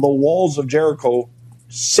march around the walls of Jericho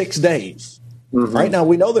 6 days. Mm-hmm. Right now,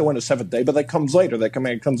 we know they went a 7th day, but that comes later. That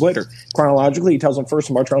command comes later. Chronologically, he tells them first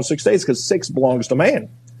to march around 6 days because 6 belongs to man.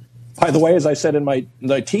 By the way, as I said in my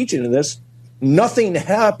teaching of this, nothing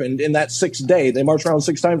happened in that 6th day. They marched around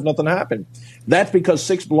 6 times, nothing happened. That's because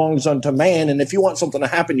 6 belongs unto man, and if you want something to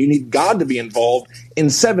happen, you need God to be involved,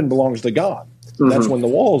 and 7 belongs to God. Mm-hmm. That's when the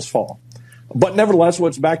walls fall. But nevertheless,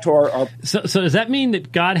 what's back to our... So does that mean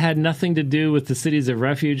that God had nothing to do with the cities of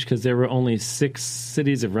refuge because there were only 6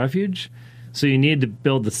 cities of refuge? So you need to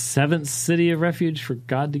build the 7th city of refuge for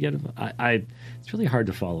God to get... It's really hard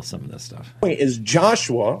to follow some of this stuff. Is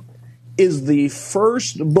Joshua is the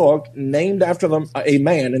first book named after a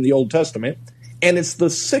man in the Old Testament, and it's the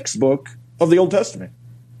 6th book of the Old Testament.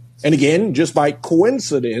 And again, just by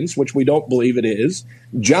coincidence, which we don't believe it is,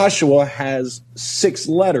 Joshua has 6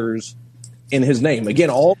 letters in his name.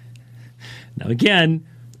 Joshua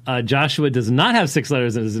does not have 6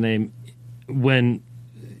 letters in his name when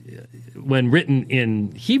written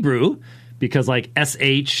in Hebrew, because like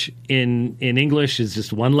SH in English is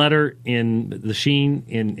just 1 letter in the Sheen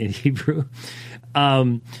in Hebrew.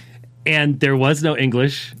 And there was no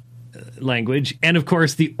English language. And of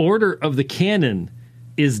course, the order of the canon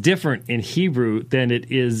is different in Hebrew than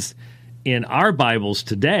it is in our Bibles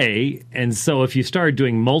today. And so if you start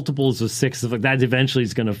doing multiples of 6, that eventually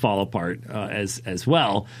is going to fall apart as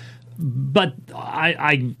well. But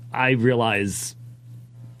I realize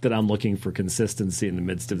that I'm looking for consistency in the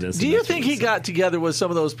midst of this. Do you think he got together with some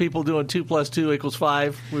of those people doing 2 + 2 =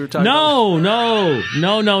 5? We were talking No, not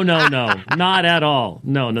at all.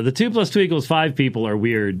 No. The 2 + 2 = 5 people are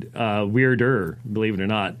weirder, believe it or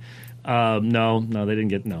not. No, they didn't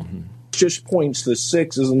get, no. Just points to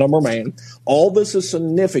 6 as a number of man. All this is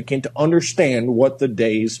significant to understand what the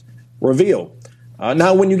days reveal.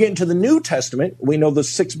 Now, when you get into the New Testament, we know the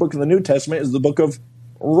 6th book of the New Testament is the book of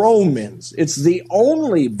Romans. It's the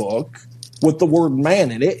only book with the word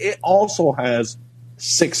man in it. It also has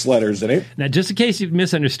 6 letters in it. Now, just in case you've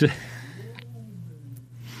misunderstood,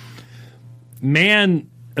 man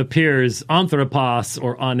appears, anthropos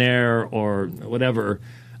or aner or whatever,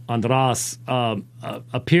 andros,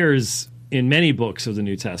 appears in many books of the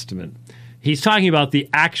New Testament. He's talking about the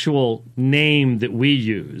actual name that we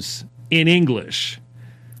use in English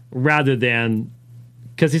rather than,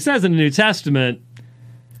 because he says in the New Testament,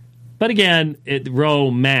 but again,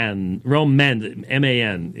 Roman,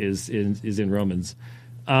 M-A-N is in Romans.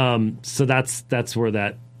 So that's where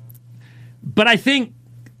that. But I think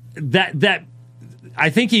I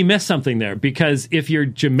think he missed something there, because if you're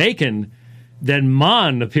Jamaican, then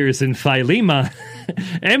man appears in Philemon.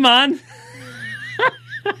 Hey, man.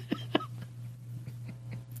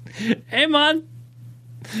 Hey, man.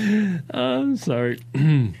 I'm sorry.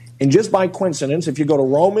 And just by coincidence, if you go to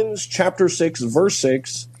Romans chapter 6, verse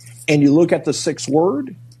 6, and you look at the 6th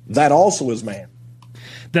word, that also is man.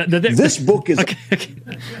 This book is... Okay.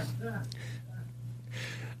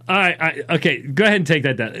 All right. Okay. Go ahead and take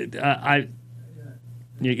that down.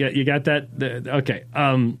 You got that? Okay.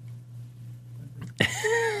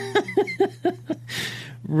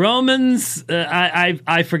 Romans.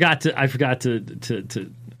 I forgot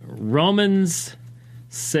to Romans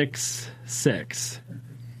 6:6.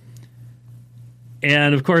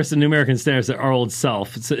 And of course, the New American Standard says our old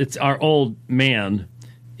self. It's our old man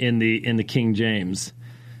in the King James.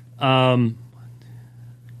 I'm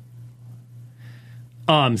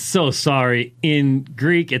so sorry. In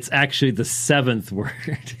Greek, it's actually the 7th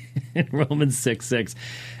word in Romans 6:6.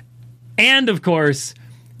 And of course,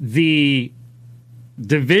 the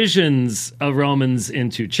divisions of Romans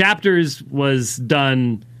into chapters was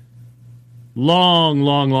done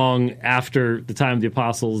long after the time of the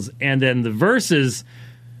apostles, and then the verses.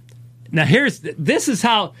 Now this is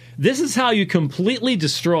how you completely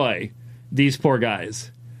destroy these poor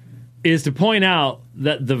guys, is to point out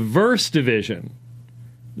that the verse division,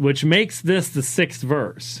 which makes this the 6th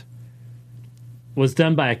verse, was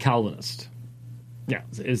done by a Calvinist. Yeah,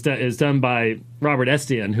 it's done by Robert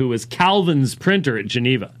Estienne, who was Calvin's printer at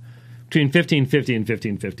Geneva between 1550 and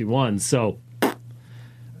 1551. So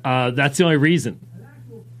that's the only reason.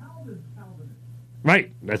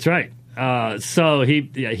 Right, that's right. So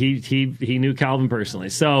he knew Calvin personally.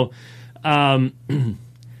 So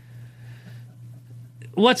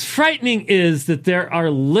what's frightening is that there are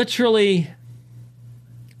literally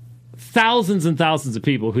thousands and thousands of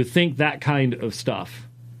people who think that kind of stuff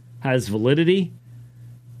has validity.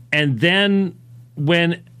 And then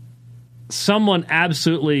when someone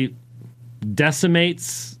absolutely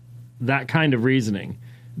decimates that kind of reasoning,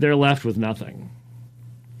 they're left with nothing.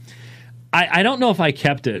 I don't know if I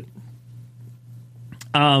kept it.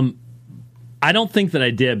 I don't think that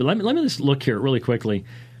I did, but let me just look here really quickly.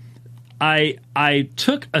 I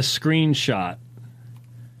took a screenshot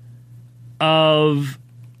of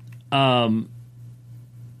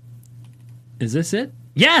is this it?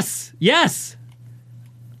 Yes.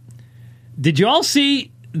 Did you all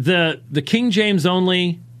see the King James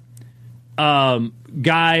only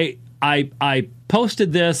guy? I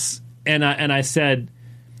posted this and I said,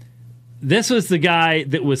 this was the guy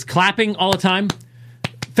that was clapping all the time.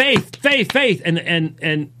 Faith.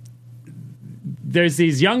 And there's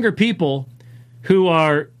these younger people who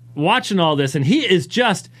are watching all this, and he is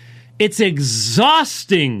just, it's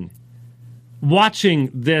exhausting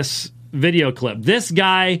watching this video clip. This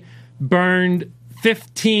guy burned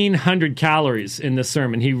 1,500 calories in this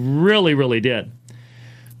sermon. He really did.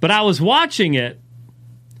 But I was watching it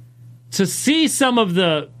to see some of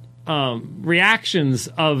the reactions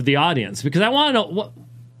of the audience, because I want to know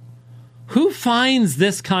who finds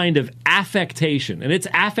this kind of affectation. And it's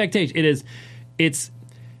affectation. It's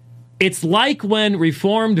like when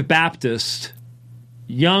Reformed Baptist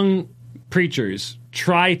young preachers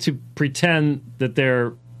try to pretend that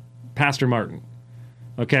they're Pastor Martin.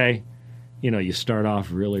 Okay? You know, you start off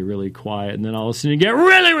really quiet, and then all of a sudden you get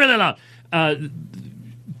really loud.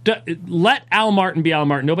 Let Al Martin be Al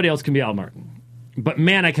Martin. Nobody else can be Al Martin. But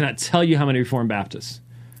man, I cannot tell you how many Reformed Baptists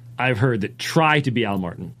I've heard that try to be Al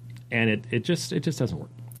Martin, and it just doesn't work.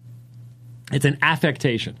 It's an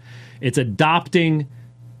affectation. It's adopting,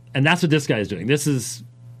 and that's what this guy is doing. This is,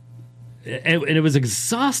 and it was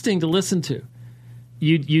exhausting to listen to.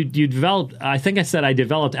 You developed. I think I said I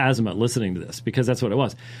developed asthma listening to this, because that's what it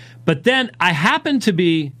was. But then I happened to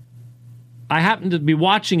be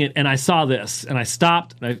watching it, and I saw this, and I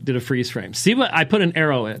stopped, and I did a freeze frame. See what I put an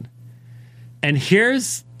arrow in. And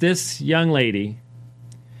here's this young lady,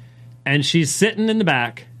 and she's sitting in the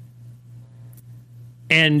back,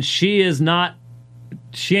 and she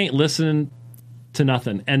ain't listening to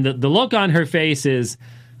nothing. And the look on her face is,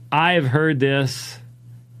 I've heard this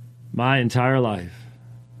my entire life.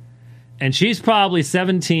 And she's probably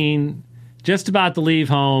 17, just about to leave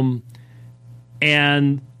home.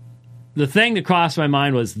 And the thing that crossed my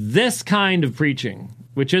mind was this kind of preaching,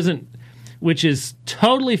 which is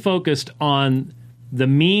totally focused on the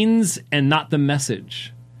means and not the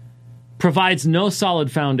message, provides no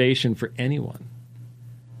solid foundation for anyone.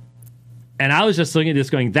 And I was just looking at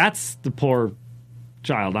this going, that's the poor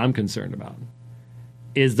child I'm concerned about,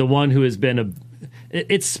 is the one who has been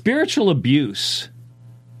it's spiritual abuse.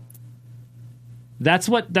 That's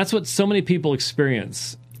what so many people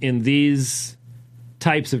experience in these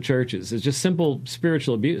types of churches. It's just simple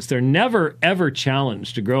spiritual abuse. They're never ever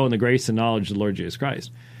challenged to grow in the grace and knowledge of the Lord Jesus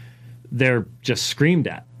Christ. They're just screamed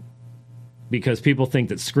at because people think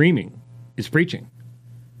that screaming is preaching,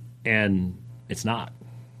 and it's not.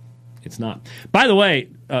 It's not. By the way,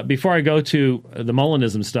 before I go to the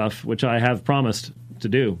Molinism stuff, which I have promised to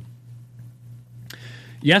do,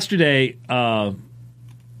 yesterday,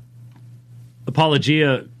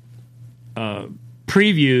 Apologia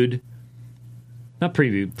premiered,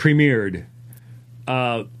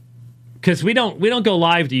 because we don't go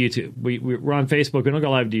live to YouTube. We're on Facebook. We don't go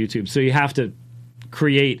live to YouTube, so you have to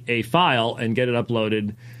create a file and get it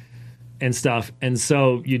uploaded and stuff. And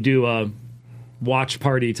so you do a watch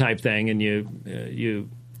party type thing, and you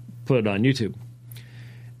put it on YouTube.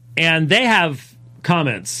 And they have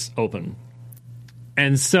comments open,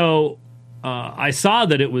 and so I saw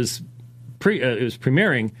that it was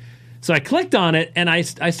premiering. So I clicked on it, and I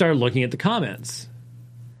started looking at the comments.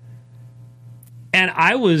 And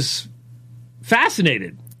I was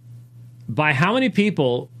fascinated by how many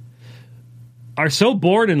people are so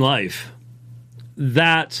bored in life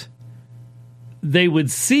that they would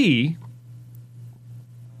see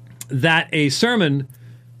that a sermon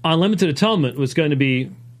on limited atonement was going to be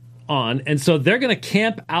on, and so they're going to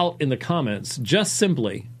camp out in the comments just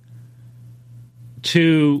simply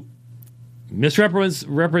to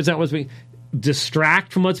misrepresent what's being,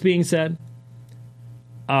 distract from what's being said.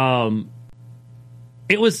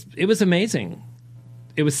 It was amazing.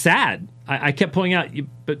 It was sad. I kept pointing out,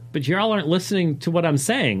 but you all aren't listening to what I'm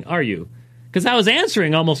saying, are you? Because I was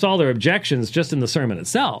answering almost all their objections just in the sermon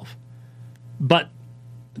itself. But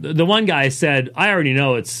the one guy said, I already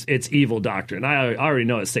know it's evil doctrine. I already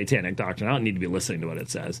know it's satanic doctrine. I don't need to be listening to what it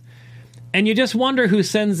says. And you just wonder who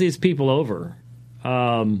sends these people over.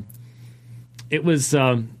 It was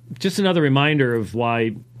just another reminder of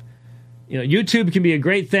why, YouTube can be a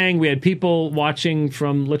great thing. We had people watching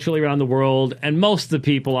from literally around the world, and most of the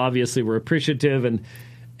people obviously were appreciative, and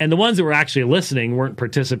the ones that were actually listening weren't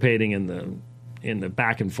participating in the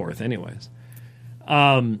back and forth anyways.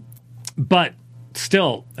 But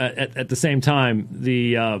still, at the same time,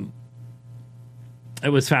 it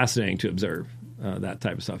was fascinating to observe that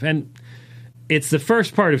type of stuff. And it's the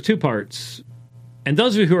first part of two parts. And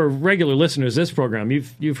those of you who are regular listeners to this program,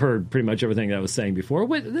 you've heard pretty much everything that I was saying before,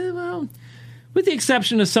 with the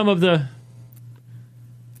exception of some of the,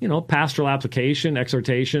 pastoral application,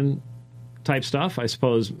 exhortation type stuff. I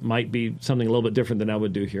suppose might be something a little bit different than I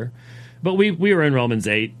would do here. But we were in Romans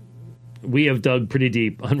 8. We have dug pretty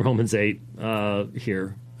deep on Romans 8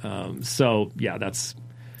 here. So yeah, that's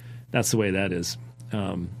the way that is.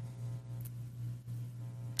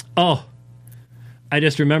 I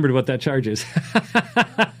just remembered what that charge is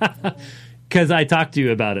because I talked to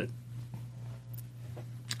you about it.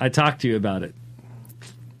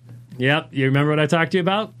 Yep, you remember what I talked to you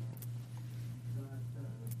about?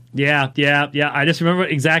 Yeah. I just remember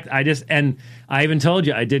and I even told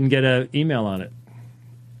you I didn't get an email on it.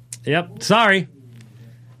 Yep, sorry.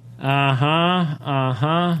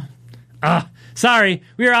 Sorry.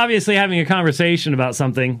 We were obviously having a conversation about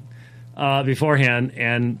something beforehand,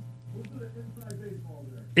 and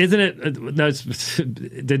isn't it? No,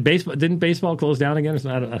 didn't baseball close down again?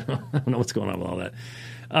 I don't know what's going on with all that.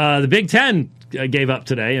 The Big Ten gave up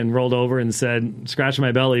today and rolled over and said, "Scratch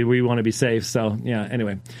my belly, we want to be safe." So yeah.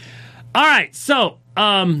 Anyway, all right. So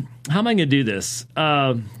how am I going to do this?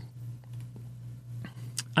 I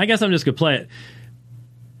guess I'm just going to play it.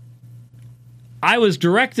 I was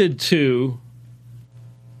directed to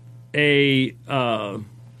a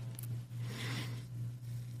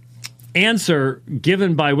answer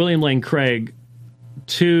given by William Lane Craig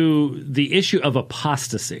to the issue of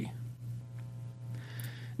apostasy.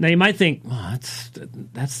 Now, you might think, well,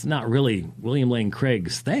 that's not really William Lane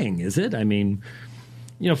Craig's thing, is it? I mean,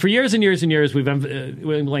 for years and years and years,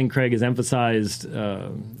 William Lane Craig has emphasized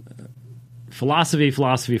philosophy.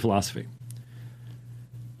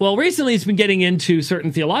 Well, recently he's been getting into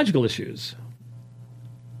certain theological issues.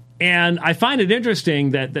 And I find it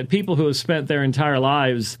interesting that people who have spent their entire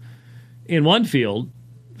lives in one field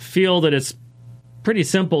feel that it's pretty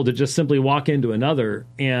simple to just simply walk into another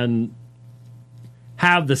and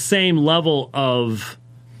have the same level of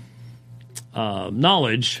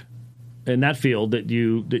knowledge in that field that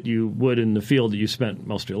you would in the field that you spent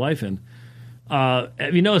most of your life in.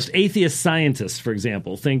 Have you noticed atheist scientists, for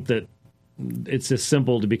example, think that it's just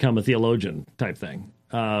simple to become a theologian type thing?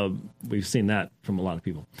 We've seen that from a lot of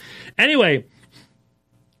people. Anyway,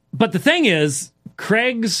 but the thing is,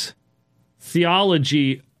 Craig's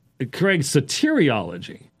soteriology,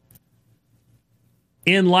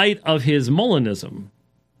 in light of his Molinism,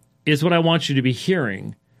 is what I want you to be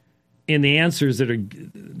hearing in the answer that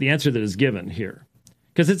is given here,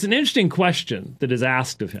 because it's an interesting question that is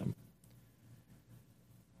asked of him,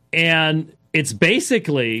 and it's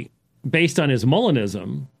basically based on his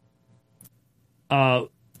Molinism.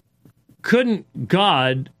 Couldn't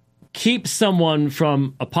God keep someone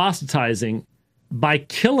from apostatizing by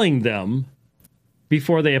killing them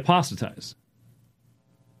before they apostatize?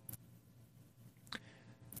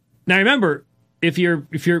 Now, remember, if you're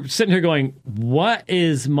sitting here going, "What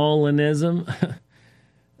is Molinism?"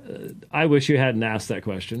 I wish you hadn't asked that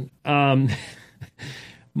question.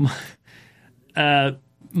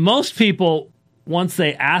 Most people, once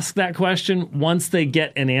they ask that question, once they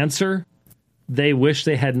get an answer, they wish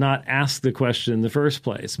they had not asked the question in the first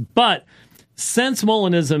place. But since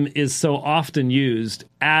Molinism is so often used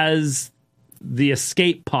as the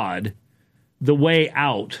escape pod, the way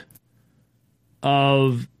out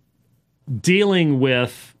of dealing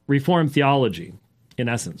with Reformed theology, in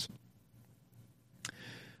essence,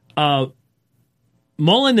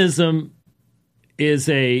 Molinism is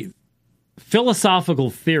a philosophical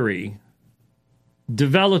theory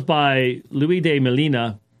developed by Louis de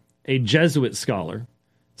Molina, a Jesuit scholar.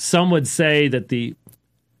 Some would say that the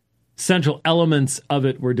central elements of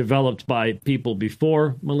it were developed by people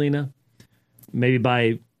before Molina, maybe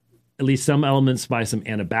by at least some elements by some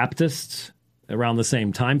Anabaptists around the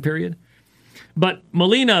same time period. But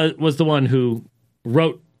Molina was the one who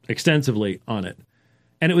wrote extensively on it.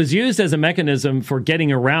 And it was used as a mechanism for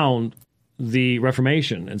getting around the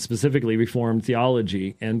Reformation, and specifically Reformed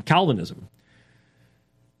theology and Calvinism.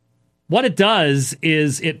 What it does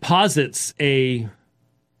is it posits a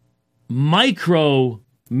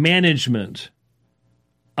micro-management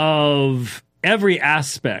of every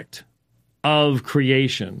aspect of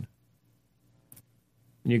creation.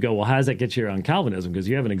 And you go, well, how does that get you around Calvinism? Because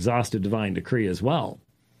you have an exhaustive divine decree as well.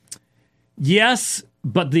 Yes,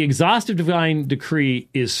 but the exhaustive divine decree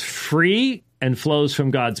is free and flows from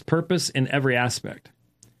God's purpose in every aspect.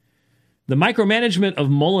 The micromanagement of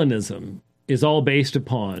Molinism is all based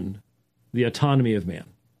upon the autonomy of man.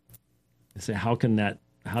 You say, how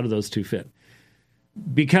do those two fit?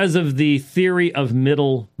 Because of the theory of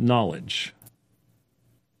middle knowledge.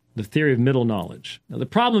 The theory of middle knowledge. Now, the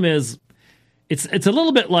problem is, it's a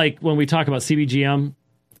little bit like when we talk about CBGM,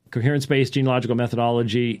 coherence-based genealogical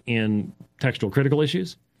methodology in textual critical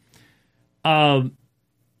issues.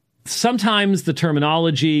 Sometimes the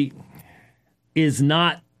terminology is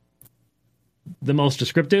not the most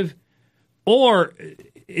descriptive, or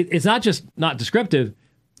it's not just not descriptive,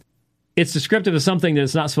 it's descriptive of something that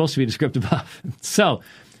it's not supposed to be descriptive of. So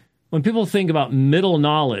when people think about middle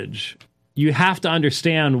knowledge, you have to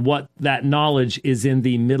understand what that knowledge is in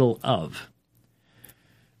the middle of.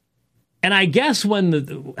 And I guess when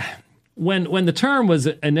the term was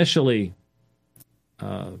initially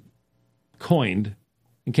coined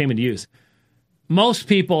and came into use, most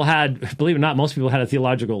people had, believe it or not, most people had a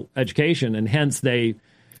theological education, and hence they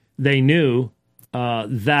knew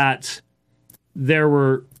that there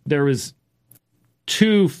was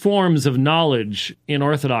two forms of knowledge in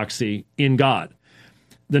orthodoxy in God: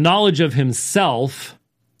 the knowledge of himself,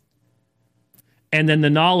 and then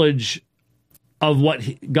the knowledge of what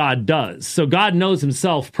God does. So God knows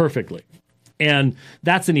himself perfectly, and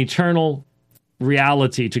that's an eternal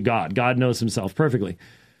reality to God. God knows himself perfectly.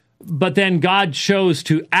 But then God chose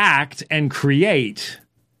to act and create,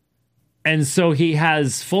 and so he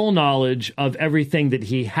has full knowledge of everything that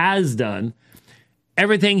he has done,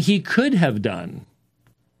 everything he could have done,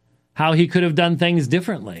 how he could have done things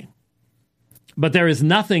differently. But there is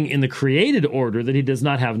nothing in the created order that he does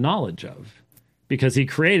not have knowledge of, because he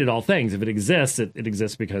created all things. If it exists, it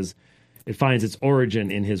exists because it finds its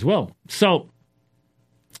origin in his will. So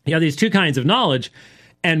you have these two kinds of knowledge,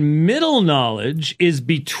 and middle knowledge is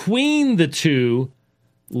between the two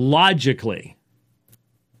logically.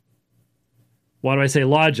 Why do I say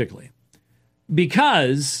logically?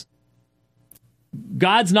 Because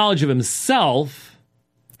God's knowledge of himself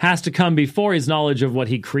has to come before his knowledge of what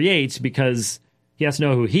he creates, because he has to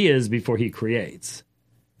know who he is before he creates.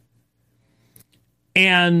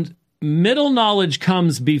 And middle knowledge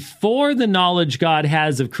comes before the knowledge God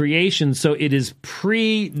has of creation, so it is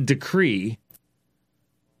pre-decree.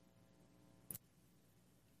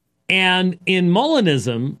 And in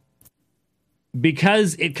Molinism,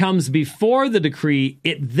 because it comes before the decree,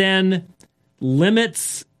 it then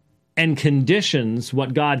limits and conditions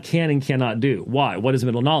what God can and cannot do. Why? What is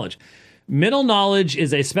middle knowledge? Middle knowledge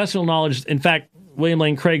is a special knowledge. In fact, William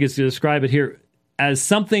Lane Craig is to describe it here as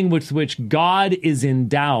something with which God is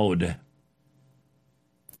endowed.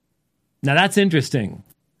 Now, that's interesting.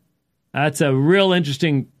 That's a real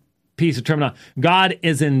interesting piece of terminology. God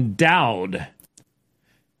is endowed.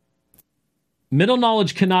 Middle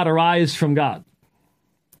knowledge cannot arise from God.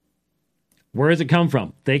 Where does it come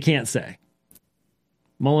from? They can't say.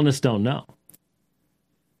 Molinists don't know.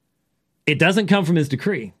 It doesn't come from his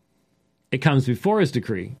decree. It comes before his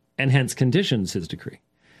decree, and hence conditions his decree.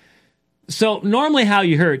 So normally how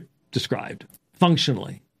you hear it described,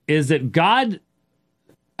 functionally, is that God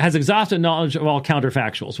has exhaustive knowledge of all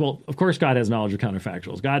counterfactuals. Well, of course God has knowledge of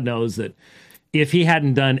counterfactuals. God knows that if he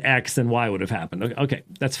hadn't done X, then Y would have happened. Okay,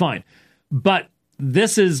 that's fine. But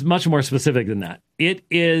this is much more specific than that. It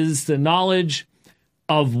is the knowledge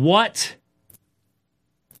of what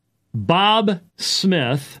Bob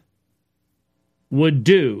Smith would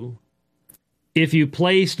do if you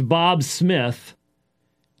placed Bob Smith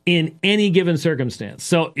in any given circumstance.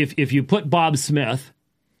 So if you put Bob Smith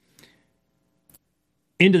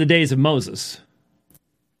into the days of Moses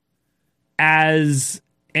as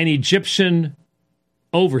an Egyptian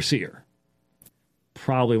overseer,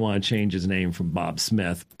 probably want to change his name from Bob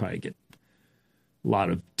Smith. Probably get a lot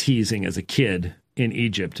of teasing as a kid in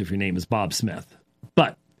Egypt if your name is Bob Smith.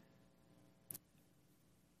 But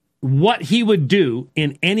what he would do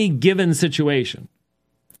in any given situation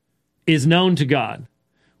is known to God.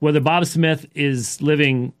 Whether Bob Smith is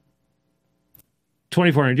living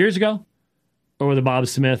 2,400 years ago, or whether Bob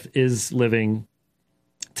Smith is living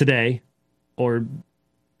today, or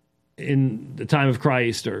in the time of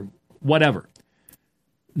Christ, or whatever.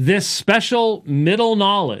 This special middle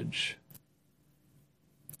knowledge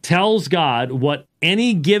tells God what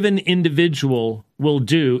any given individual will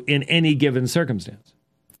do in any given circumstance.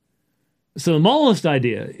 So the Molinist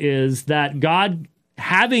idea is that God,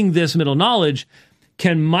 having this middle knowledge,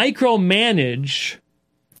 can micromanage.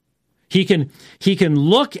 He can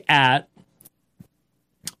look at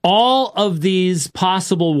all of these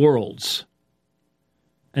possible worlds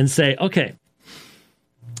and say, okay,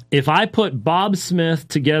 if I put Bob Smith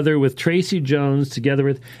together with Tracy Jones together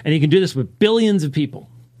with, and he can do this with billions of people,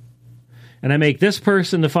 and I make this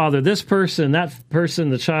person the father of this person, that person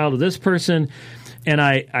the child of this person, and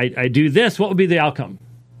I do this, what would be the outcome?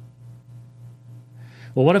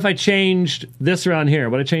 Well, what if I changed this around here?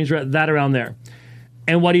 What if I changed that around there?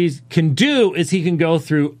 And what he can do is he can go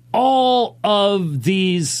through all of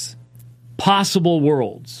these possible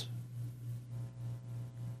worlds.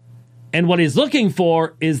 And what he's looking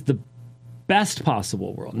for is the best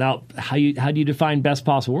possible world. Now, how do you define best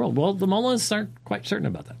possible world? Well, the Molinists aren't quite certain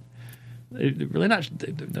about that. They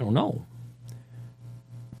don't know.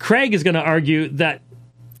 Craig is going to argue that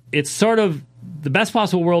it's sort of the best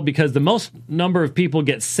possible world because the most number of people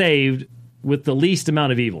get saved with the least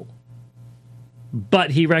amount of evil.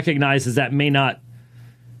 But he recognizes that may not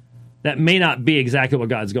be exactly what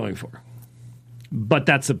God's going for. But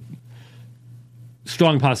that's a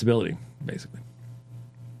strong possibility, basically.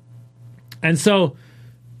 And so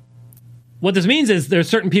what this means is there's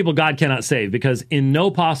certain people God cannot save because in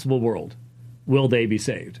no possible world will they be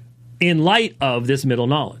saved in light of this middle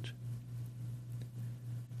knowledge.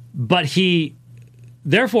 But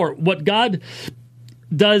therefore, what God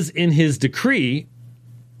does in his decree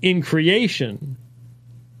in creation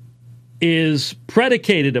is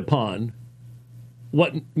predicated upon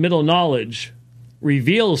what middle knowledge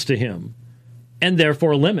reveals to him and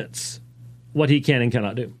therefore limits what he can and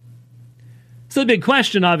cannot do. So the big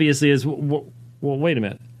question, obviously, is, well, wait a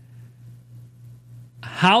minute.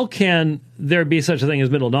 How can there be such a thing as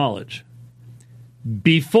middle knowledge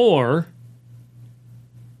before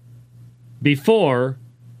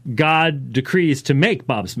God decrees to make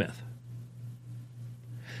Bob Smith?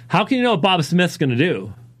 How can you know what Bob Smith's going to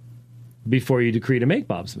do before you decree to make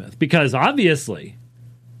Bob Smith? Because obviously,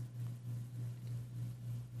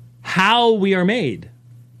 how we are made,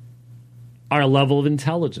 our level of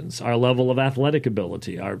intelligence, our level of athletic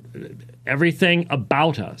ability, everything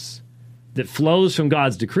about us that flows from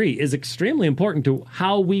God's decree is extremely important to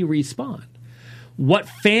how we respond. What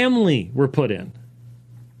family we're put in,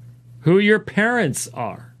 who your parents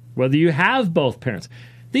are, whether you have both parents.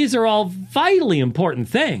 These are all vitally important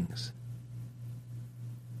things.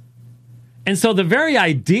 And so the very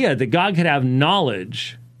idea that God could have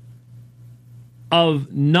knowledge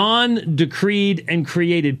of non-decreed and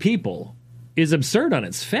created people is absurd on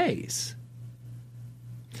its face.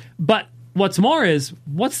 But what's more is,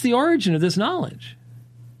 what's the origin of this knowledge?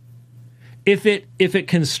 If it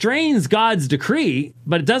constrains God's decree,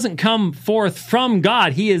 but it doesn't come forth from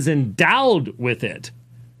God, he is endowed with it.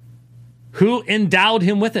 Who endowed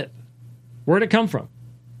him with it? Where'd it come from?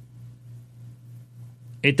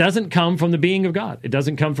 It doesn't come from the being of God. It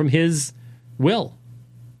doesn't come from his will.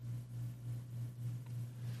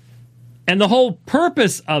 And the whole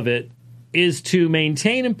purpose of it is to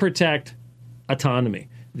maintain and protect autonomy,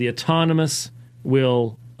 the autonomous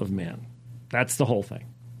will of man. That's the whole thing.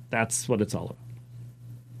 That's what it's all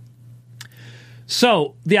about.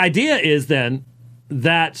 So the idea is then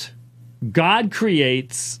that God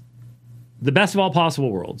creates the best of all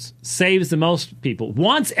possible worlds, saves the most people,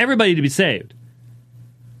 wants everybody to be saved,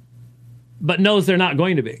 but knows they're not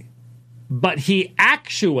going to be. But he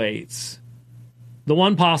actuates the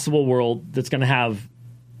one possible world that's going to have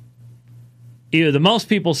either the most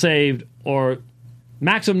people saved or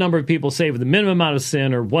maximum number of people saved with the minimum amount of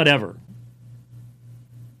sin or whatever.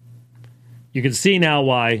 You can see now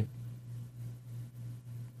why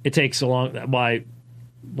it takes so long, why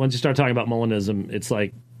once you start talking about Molinism, it's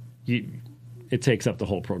like it takes up the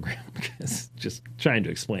whole program. It's just trying to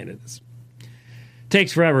explain it. It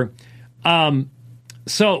takes forever.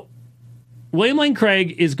 So William Lane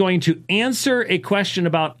Craig is going to answer a question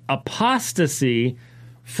about apostasy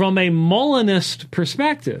from a Molinist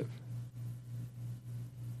perspective.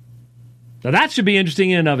 Now that should be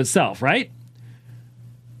interesting in and of itself, right?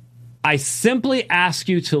 I simply ask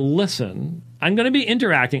you to listen. I'm going to be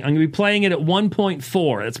interacting. I'm going to be playing it at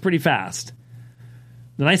 1.4. That's pretty fast.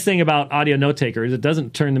 The nice thing about audio note takers, it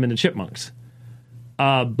doesn't turn them into chipmunks.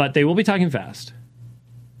 But they will be talking fast.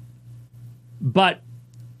 But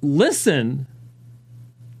listen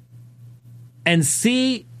and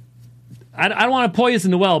see. I don't want to poison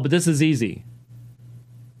the well, but this is easy.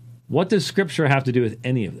 What does Scripture have to do with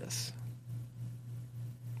any of this?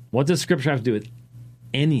 What does Scripture have to do with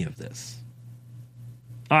any of this?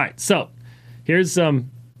 All right, so here's we'll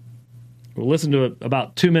listen to it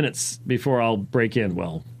about 2 minutes before I'll break in.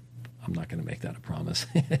 Well, I'm not going to make that a promise.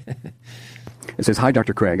 It says, "Hi,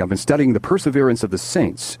 Dr. Craig. I've been studying the perseverance of the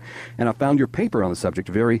saints, and I found your paper on the subject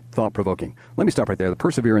very thought-provoking." Let me stop right there. The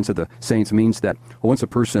perseverance of the saints means that once a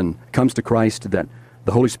person comes to Christ, that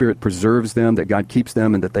the Holy Spirit preserves them, that God keeps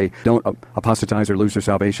them, and that they don't apostatize or lose their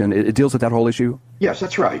salvation. It deals with that whole issue? Yes,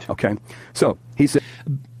 that's right. Okay. So, he said...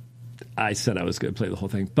 I said I was going to play the whole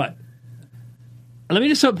thing, but let me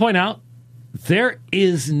just point out, there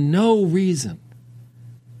is no reason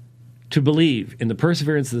to believe in the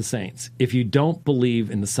perseverance of the saints if you don't believe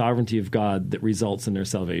in the sovereignty of God that results in their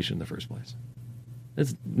salvation in the first place.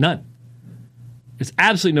 There's none. There's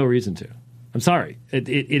absolutely no reason to. I'm sorry. It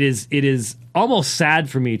is almost sad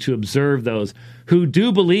for me to observe those who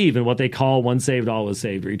do believe in what they call once saved, always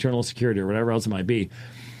saved, or eternal security, or whatever else it might be.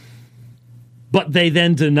 But they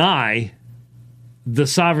then deny the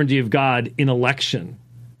sovereignty of God in election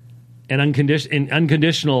and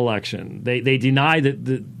unconditional election. They deny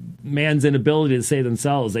the man's inability to save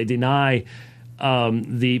themselves. They deny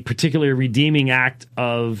the particular redeeming act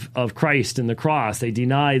of Christ in the cross. They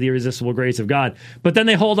deny the irresistible grace of God. But then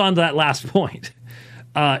they hold on to that last point.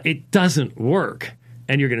 It doesn't work.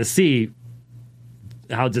 And you're going to see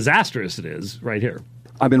how disastrous it is right here.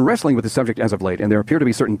 I've been wrestling with the subject as of late, and there appear to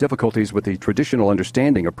be certain difficulties with the traditional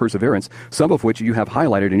understanding of perseverance, some of which you have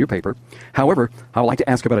highlighted in your paper. However, I would like to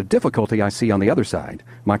ask about a difficulty I see on the other side.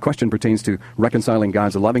 My question pertains to reconciling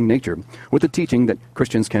God's loving nature with the teaching that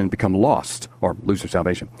Christians can become lost or lose their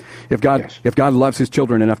salvation. If God loves his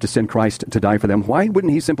children enough to send Christ to die for them, why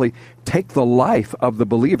wouldn't he simply take the life of the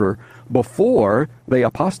believer before they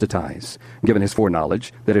apostatize, given his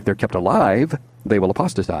foreknowledge that if they're kept alive, they will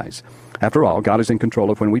apostatize? After all, God is in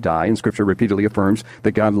control of when we die, and Scripture repeatedly affirms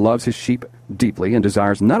that God loves his sheep deeply and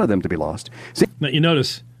desires none of them to be lost. Now, you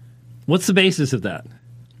notice, what's the basis of that?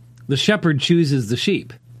 The shepherd chooses the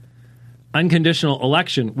sheep. Unconditional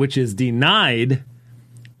election, which is denied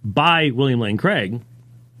by William Lane Craig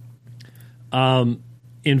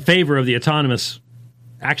in favor of the autonomous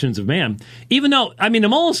actions of man. Even though, the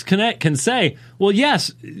Molinistic can say, well,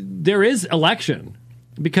 yes, there is election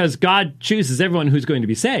because God chooses everyone who's going to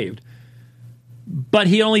be saved. But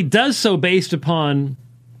he only does so based upon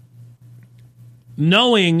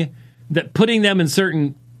knowing that putting them in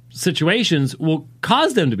certain situations will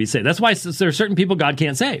cause them to be saved. That's why there are certain people God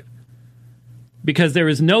can't save. Because there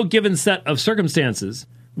is no given set of circumstances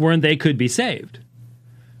wherein they could be saved.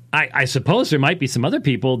 I suppose there might be some other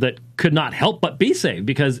people that could not help but be saved,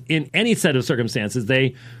 because in any set of circumstances,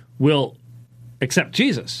 they will accept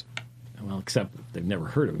Jesus. Well, except they've never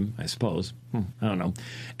heard of him, I suppose. I don't know.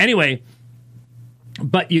 Anyway,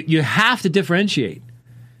 but you have to differentiate.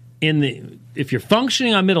 If you're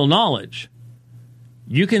functioning on middle knowledge,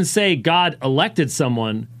 you can say God elected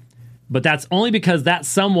someone, but that's only because that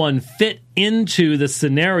someone fit into the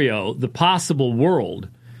scenario, the possible world,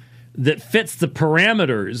 that fits the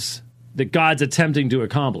parameters that God's attempting to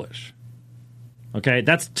accomplish. Okay?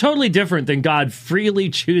 That's totally different than God freely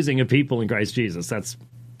choosing a people in Christ Jesus.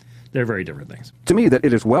 They're very different things. To me, that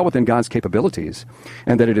it is well within God's capabilities,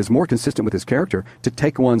 and that it is more consistent with his character to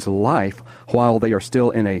take one's life while they are still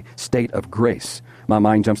in a state of grace. My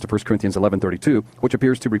mind jumps to 1 Corinthians 11:32, which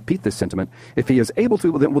appears to repeat this sentiment. If he is able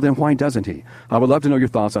to, then why doesn't he? I would love to know your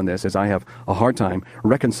thoughts on this, as I have a hard time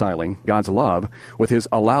reconciling God's love with his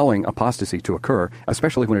allowing apostasy to occur,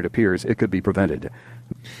 especially when it appears it could be prevented.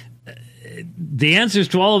 The answers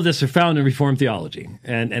to all of this are found in Reformed theology,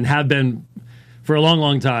 and have been for a long,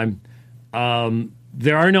 long time.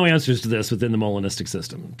 There are no answers to this within the Molinistic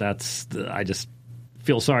system. I just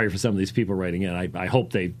feel sorry for some of these people writing in. I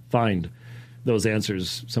hope they find those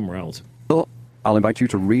answers somewhere else. Well, I'll invite you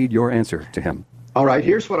to read your answer to him. All right,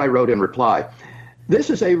 here's what I wrote in reply.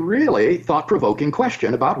 This is a really thought-provoking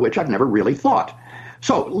question about which I've never really thought.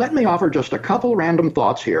 So let me offer just a couple random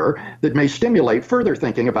thoughts here that may stimulate further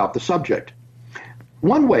thinking about the subject.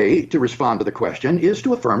 One way to respond to the question is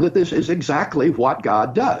to affirm that this is exactly what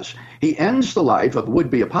God does. He ends the life of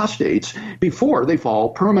would-be apostates before they fall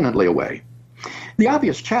permanently away. The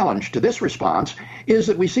obvious challenge to this response is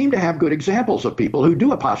that we seem to have good examples of people who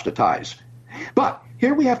do apostatize. But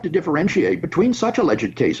here we have to differentiate between such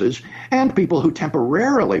alleged cases and people who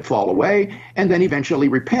temporarily fall away and then eventually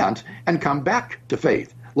repent and come back to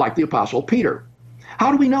faith, like the Apostle Peter.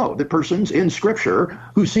 How do we know that persons in Scripture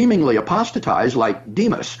who seemingly apostatize, like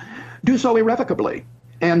Demas, do so irrevocably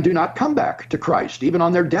and do not come back to Christ, even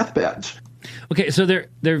on their deathbeds? Okay, so there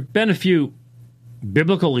have been a few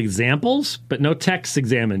biblical examples, but no texts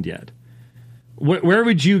examined yet. Where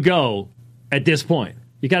would you go at this point?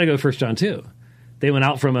 You got to go to 1 John 2. They went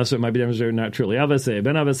out from us, so it might be demonstrated not truly of us. They have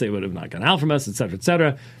been of us, they would have not gone out from us, etc.,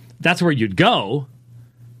 etc. That's where you'd go,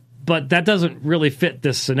 but that doesn't really fit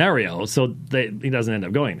this scenario, so he doesn't end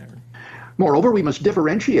up going there. Moreover, we must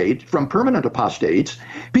differentiate from permanent apostates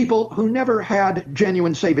people who never had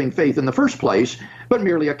genuine saving faith in the first place, but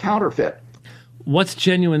merely a counterfeit. What's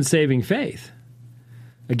genuine saving faith?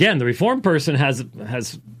 Again, the Reformed person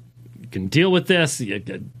can deal with this,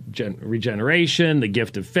 regeneration, the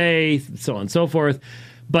gift of faith, so on and so forth.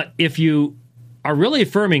 But if you are really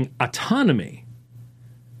affirming autonomy,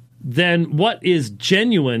 then what is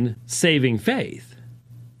genuine saving faith?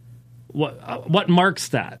 What marks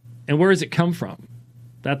that? And where does it come from?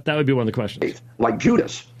 That would be one of the questions. Like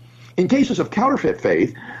Judas. In cases of counterfeit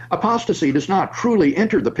faith, apostasy does not truly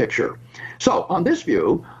enter the picture. So, on this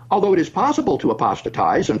view, although it is possible to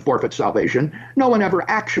apostatize and forfeit salvation, no one ever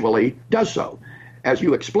actually does so. As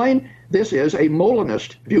you explain, this is a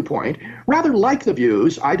Molinist viewpoint, rather like the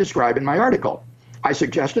views I describe in my article. I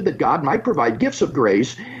suggested that God might provide gifts of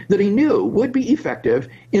grace that he knew would be effective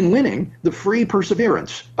in winning the free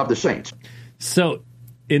perseverance of the saints. So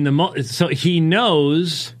he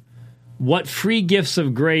knows what free gifts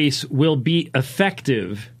of grace will be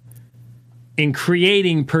effective in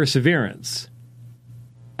creating perseverance.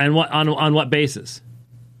 And on what basis?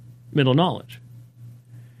 Middle knowledge.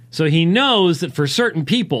 So he knows that for certain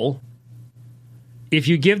people, if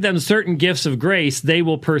you give them certain gifts of grace, they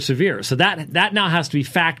will persevere. So that now has to be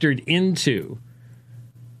factored into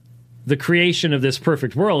the creation of this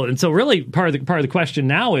perfect world. And so really part of the question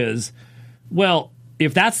now is, well,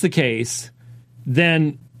 if that's the case,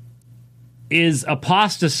 then is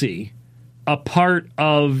apostasy a part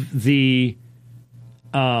of the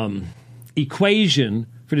equation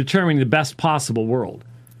for determining the best possible world?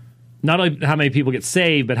 Not only how many people get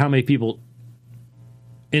saved, but how many people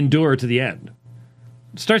endure to the end.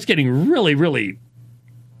 It starts getting really, really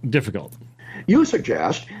difficult. You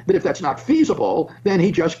suggest that if that's not feasible, then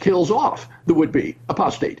he just kills off the would-be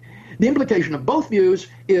apostate. The implication of both views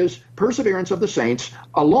is perseverance of the saints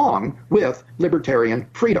along with libertarian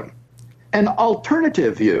freedom. An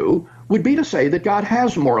alternative view would be to say that God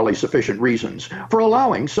has morally sufficient reasons for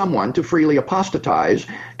allowing someone to freely apostatize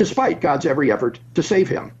despite God's every effort to save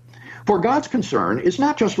him. For God's concern is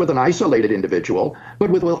not just with an isolated individual, but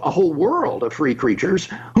with a whole world of free creatures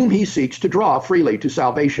whom he seeks to draw freely to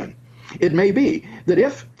salvation. It may be that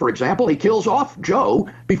if, for example, he kills off Joe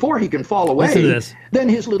before he can fall away, then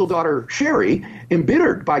his little daughter Sherry,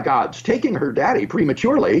 embittered by God's taking her daddy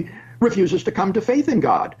prematurely, refuses to come to faith in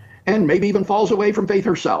God, and maybe even falls away from faith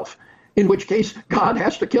herself, in which case God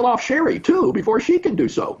has to kill off Sherry, too, before she can do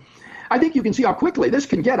so. I think you can see how quickly this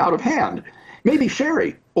can get out of hand. Maybe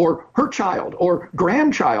Sherry, or her child, or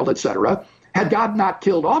grandchild, etc., had God not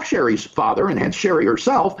killed off Sherry's father, and hence Sherry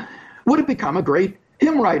herself, would have become a great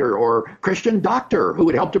hymn writer or Christian doctor who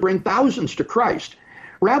would help to bring thousands to Christ.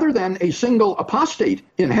 Rather than a single apostate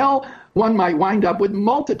in hell, one might wind up with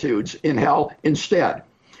multitudes in hell instead.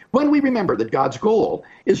 When we remember that God's goal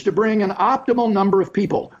is to bring an optimal number of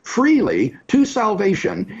people freely to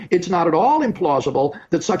salvation, it's not at all implausible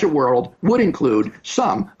that such a world would include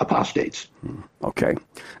some apostates. Okay.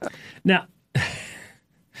 Now,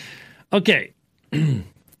 okay.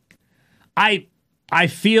 I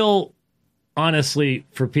feel honestly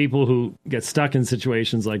for people who get stuck in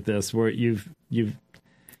situations like this where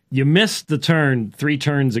you missed the turn 3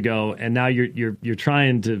 turns ago, and now you're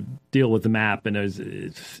trying to deal with the map, and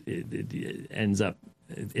it ends up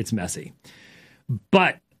it's messy.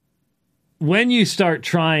 But when you start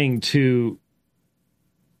trying to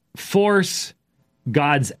force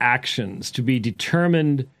God's actions to be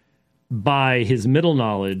determined by his middle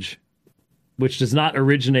knowledge, which does not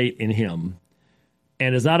originate in him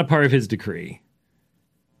and is not a part of his decree,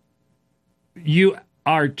 you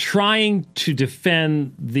are trying to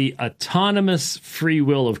defend the autonomous free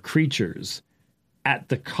will of creatures at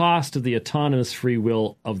the cost of the autonomous free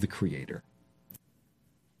will of the Creator.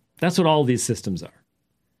 That's what all of these systems are.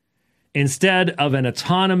 Instead of an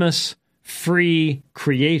autonomous, free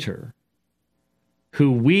Creator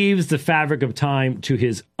who weaves the fabric of time to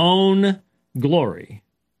his own glory.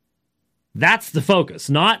 That's the focus,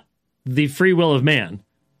 not the free will of man.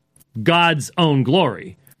 God's own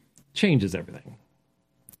glory changes everything.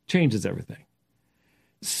 Changes everything.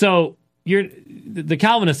 So the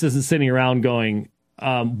Calvinist isn't sitting around going,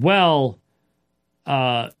 if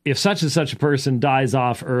such and such a person dies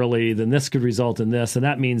off early, then this could result in this, and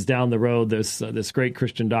that means down the road this great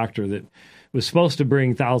Christian doctor that was supposed to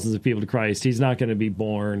bring thousands of people to Christ, he's not going to be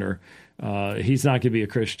born, or he's not going to be a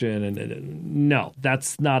Christian. And no,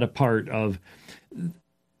 that's not a part of.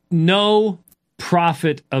 No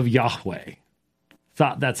prophet of Yahweh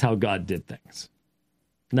thought that's how God did things.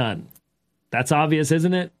 None. That's obvious,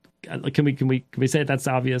 isn't it? Can we say that's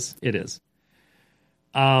obvious? It is.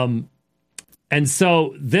 And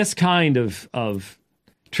so this kind of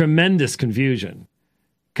tremendous confusion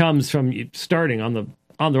comes from starting on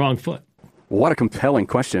the wrong foot. What a compelling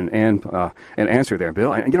question and answer there,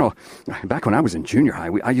 Bill. Back when I was in junior high,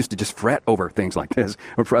 I used to just fret over things like this.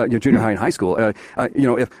 Junior high and high school.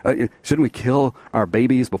 Shouldn't we kill our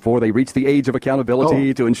babies before they reach the age of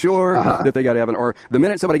accountability to ensure that they got heaven? Or the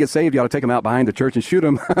minute somebody gets saved, you ought to take them out behind the church and shoot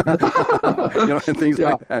them. And things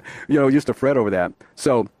like that. Used to fret over that.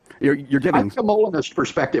 So you're giving. I think the Molinist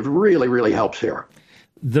perspective really, really helps here.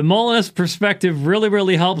 The Molinist perspective really,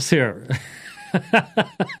 really helps here.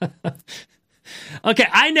 Okay,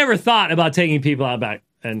 I never thought about taking people out back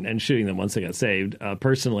and shooting them once they got saved,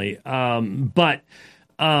 personally. But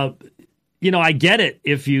I get it.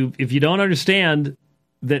 If you don't understand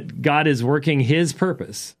that God is working His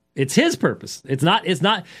purpose, it's His purpose. It's not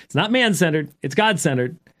man-centered. It's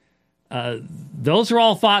God-centered. Those are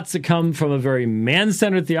all thoughts that come from a very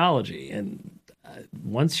man-centered theology, and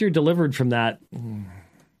once you're delivered from that.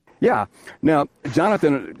 Yeah. Now,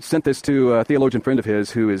 Jonathan sent this to a theologian friend of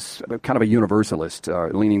his who is kind of a universalist,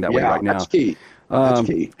 leaning that way right now. That's key. That's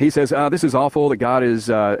key. He says, this is awful that God is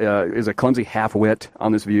a clumsy half-wit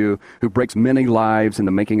on this view who breaks many lives in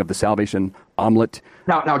the making of the salvation omelet.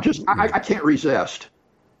 Now, I can't resist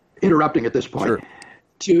interrupting at this point.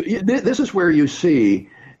 Sure. This is where you see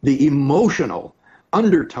the emotional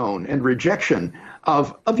undertone and rejection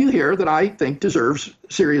of a view here that I think deserves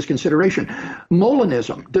serious consideration.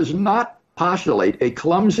 Molinism does not postulate a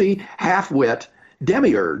clumsy, half-wit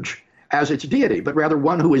demiurge as its deity, but rather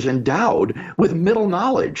one who is endowed with middle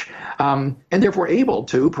knowledge and therefore able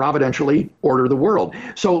to providentially order the world.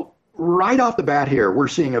 So right off the bat here, we're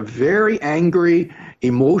seeing a very angry,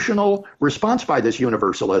 emotional response by this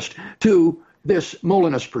universalist to this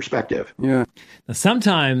Molinist perspective. Yeah. Now,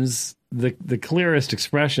 sometimes the clearest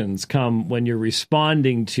expressions come when you're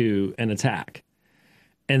responding to an attack.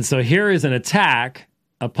 And so here is an attack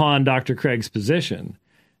upon Dr. Craig's position.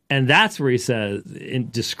 And that's where he says, in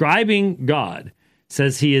describing God,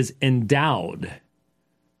 says he is endowed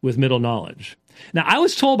with middle knowledge. Now, I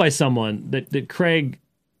was told by someone that Craig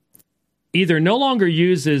either no longer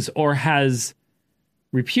uses or has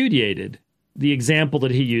repudiated the example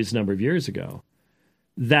that he used a number of years ago,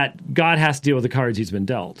 that God has to deal with the cards he's been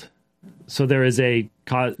dealt. So there is a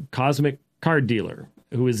cosmic card dealer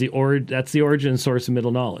who is that's the origin and source of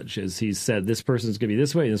middle knowledge. As he said, this person's going to be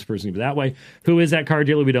this way, and this person's going to be that way. Who is that card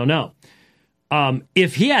dealer? We don't know.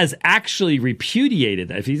 If he has actually repudiated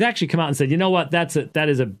that, if he's actually come out and said, you know what, that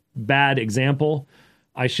is a bad example.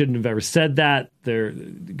 I shouldn't have ever said that.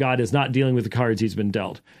 God is not dealing with the cards he's been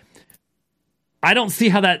dealt. I don't see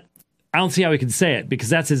how he can say it, because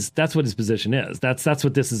that's what his position is. That's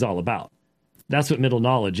what this is all about. That's what middle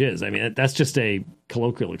knowledge is. I mean, that's just a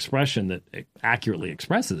colloquial expression that accurately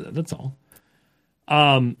expresses it. That's all.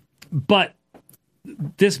 But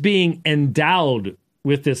this being endowed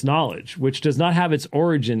with this knowledge, which does not have its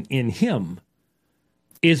origin in him,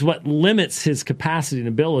 is what limits his capacity and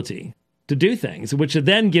ability to do things, which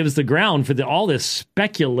then gives the ground for all this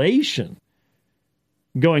speculation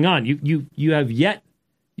going on. You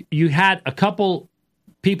had a couple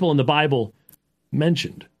people in the Bible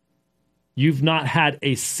mentioned. You've not had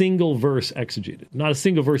a single verse exegeted, not a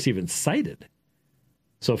single verse even cited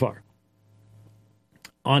so far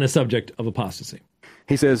on a subject of apostasy.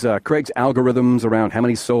 He says Craig's algorithms around how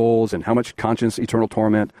many souls and how much conscious eternal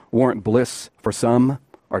torment warrant bliss for some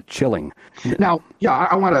are chilling. Now,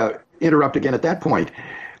 I want to interrupt again at that point.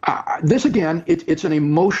 This, again, it's an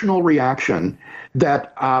emotional reaction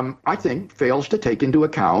that I think fails to take into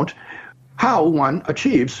account how one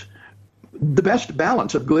achieves the best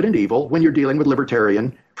balance of good and evil when you're dealing with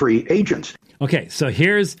libertarian free agents. Okay, so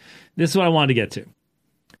this is what I wanted to get to.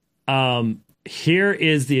 Here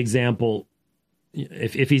is the example.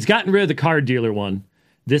 If he's gotten rid of the card dealer one,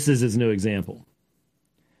 this is his new example.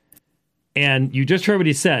 And you just heard what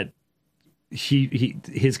he said.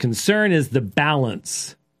 His concern is the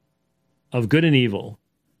balance of good and evil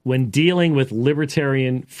when dealing with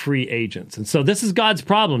libertarian free agents. And so this is God's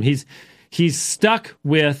problem. He's stuck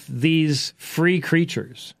with these free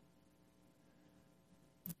creatures.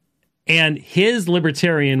 And his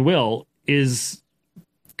libertarian will is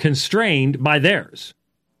constrained by theirs.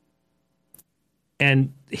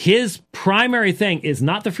 And his primary thing is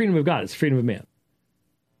not the freedom of God, it's freedom of man.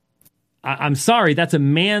 I'm sorry, that's a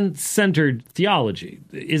man-centered theology.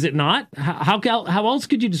 Is it not? How else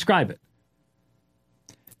could you describe it?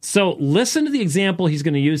 So listen to the example he's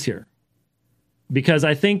going to use here, because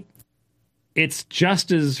I think it's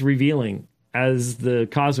just as revealing as the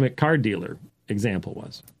cosmic card dealer example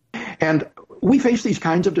was. And we face these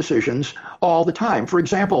kinds of decisions all the time. For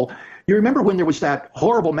example, you remember when there was that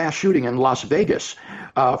horrible mass shooting in Las Vegas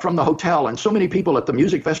from the hotel, and so many people at the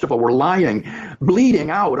music festival were lying, bleeding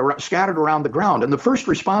out, or scattered around the ground, and the first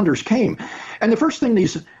responders came. And the first thing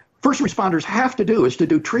these first responders have to do is to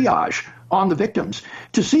do triage on the victims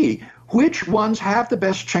to see which ones have the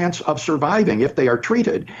best chance of surviving if they are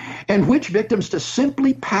treated, and which victims to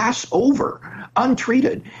simply pass over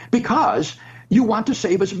untreated, because you want to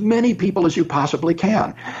save as many people as you possibly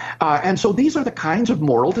can. And so these are the kinds of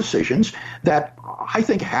moral decisions that I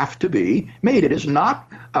think have to be made. It is not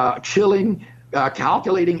chilling,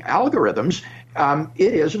 calculating algorithms.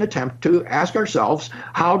 It is an attempt to ask ourselves,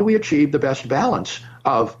 how do we achieve the best balance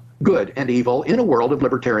of good and evil in a world of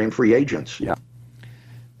libertarian free agents? Yeah.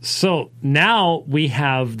 So now we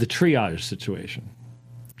have the triage situation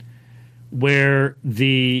where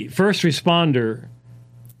the first responder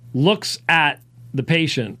looks at the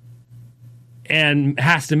patient and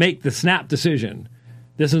has to make the snap decision.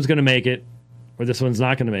 This one's going to make it, or this one's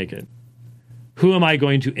not going to make it. Who am I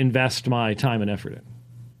going to invest my time and effort in?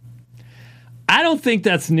 I don't think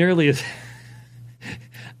that's nearly as...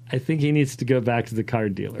 I think he needs to go back to the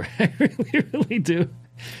card dealer. I really, really do.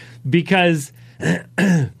 Because,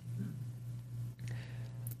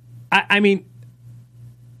 I mean,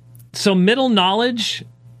 so middle knowledge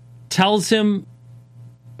tells him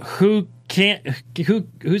who's going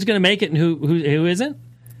to make it and who isn't?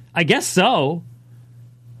 I guess so.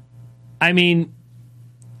 I mean,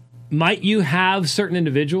 might you have certain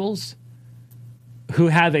individuals who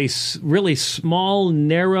have a really small,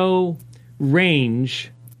 narrow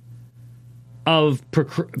range of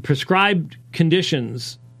prescribed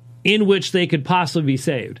conditions in which they could possibly be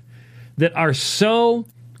saved that are so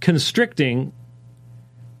constricting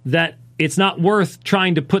that it's not worth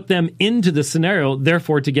trying to put them into the scenario,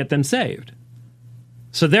 therefore to get them saved.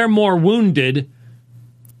 So they're more wounded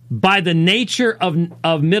by the nature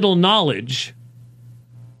of middle knowledge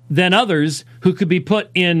than others who could be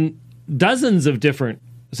put in dozens of different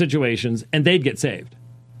situations and they'd get saved.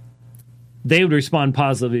 They would respond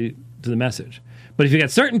positively to the message. But if you got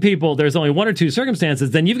certain people, there's only one or two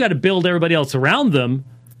circumstances, then you've got to build everybody else around them.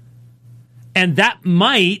 And that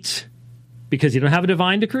might, because you don't have a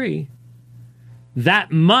divine decree,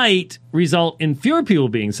 that might result in fewer people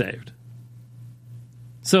being saved.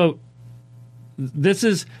 So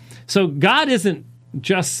God isn't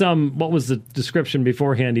just some, what was the description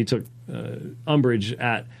beforehand he took umbrage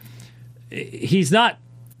at? He's a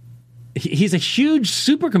huge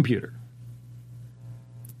supercomputer.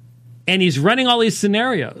 And he's running all these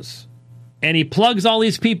scenarios. And he plugs all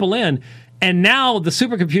these people in. And now the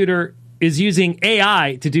supercomputer is using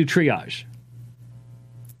AI to do triage.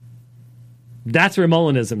 That's where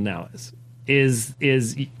Molinism now is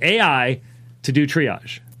AI to do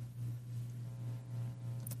triage.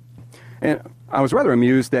 And I was rather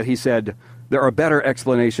amused that he said there are better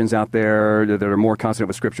explanations out there that are more consonant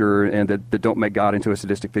with Scripture and that don't make God into a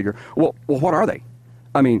sadistic figure. Well, what are they?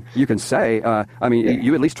 I mean, you can say,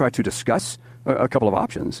 you at least try to discuss a couple of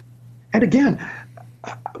options. And again,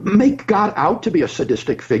 make God out to be a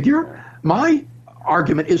sadistic figure? My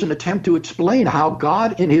argument is an attempt to explain how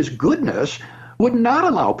God, in his goodness, would not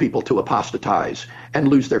allow people to apostatize and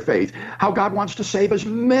lose their faith. How God wants to save as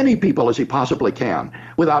many people as he possibly can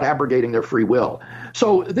without abrogating their free will.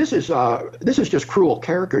 So this is just cruel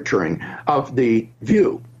caricaturing of the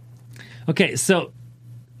view. Okay, so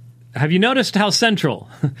have you noticed how central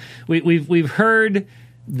we've heard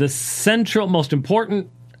the central, most important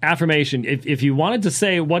affirmation? If you wanted to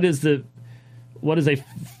say what is a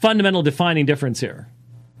fundamental defining difference here,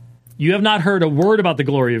 you have not heard a word about the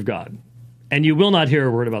glory of God, and you will not hear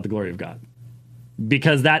a word about the glory of God,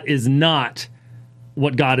 because that is not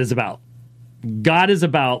what God is about. God is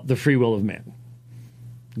about the free will of man.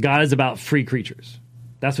 God is about free creatures.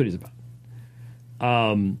 That's what he's about.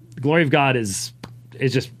 The glory of God is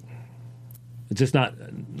just. It's just not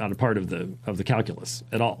a part of the calculus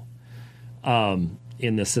at all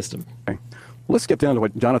in this system. Okay. Let's skip down to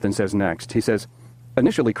what Jonathan says next. He says,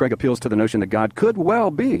 initially, Craig appeals to the notion that God could well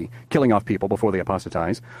be killing off people before they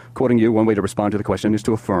apostatize. Quoting you, one way to respond to the question is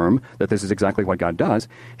to affirm that this is exactly what God does.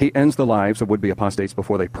 He ends the lives of would-be apostates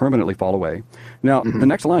before they permanently fall away. Now, the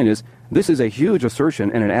next line is, this is a huge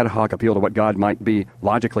assertion and an ad hoc appeal to what God might be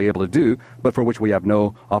logically able to do, but for which we have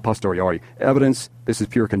no a posteriori evidence. This is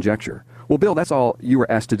pure conjecture. Well, Bill, that's all you were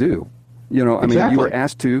asked to do. You know, I mean, you were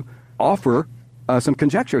asked to offer some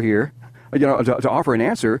conjecture here, to offer an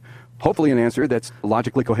answer, hopefully an answer that's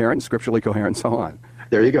logically coherent, scripturally coherent, and so on.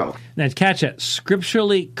 There you go. Now, catch that,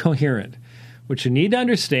 scripturally coherent. What you need to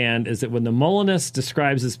understand is that when the Molinist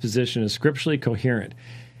describes his position as scripturally coherent,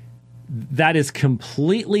 that is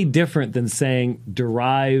completely different than saying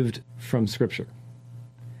derived from Scripture.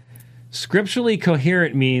 Scripturally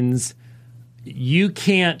coherent means you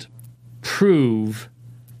can't prove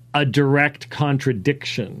a direct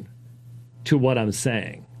contradiction to what I'm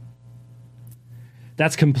saying.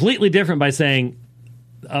 That's completely different by saying,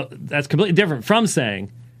 that's completely different from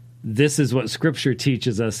saying, this is what Scripture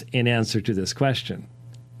teaches us in answer to this question.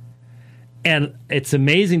 And it's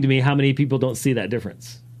amazing to me how many people don't see that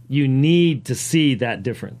difference. You need to see that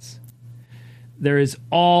difference. There is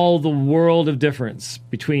all the world of difference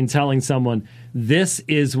between telling someone, this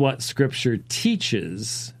is what Scripture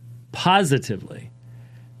teaches positively,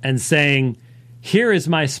 and saying, here is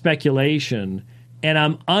my speculation, and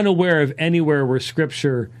I'm unaware of anywhere where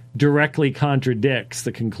Scripture directly contradicts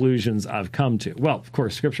the conclusions I've come to. Well, of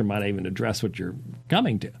course, Scripture might even address what you're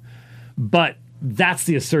coming to, but that's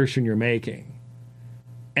the assertion you're making,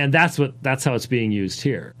 and that's how it's being used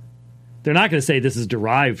here. They're not going to say this is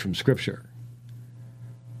derived from Scripture,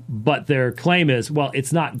 but their claim is, well,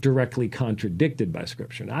 it's not directly contradicted by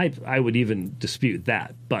Scripture. And I would even dispute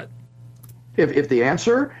that, but if the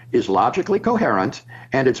answer is logically coherent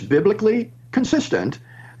and it's biblically consistent,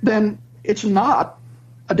 then it's not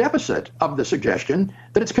a deficit of the suggestion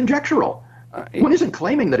that it's conjectural. One isn't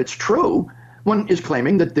claiming that it's true. One is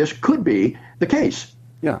claiming that this could be the case.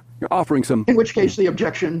 Yeah, you're offering some. In which case, the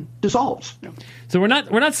objection dissolves. So we're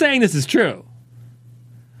not saying this is true.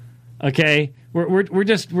 Okay,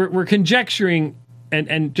 we're conjecturing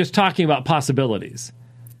and just talking about possibilities.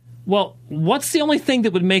 Well, what's the only thing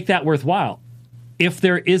that would make that worthwhile? If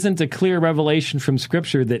there isn't a clear revelation from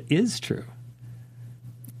Scripture that is true.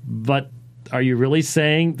 But are you really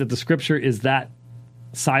saying that the Scripture is that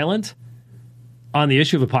silent on the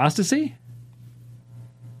issue of apostasy?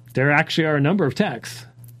 There actually are a number of texts.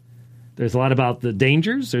 There's a lot about the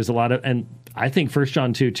dangers. There's a lot of, and I think 1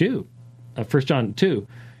 John 2 too. 1 John 2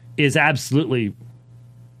 is absolutely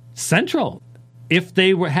central. If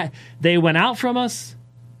they went out from us,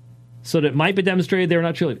 so that it might be demonstrated they were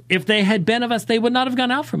not truly. If they had been of us, they would not have gone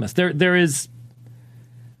out from us. There is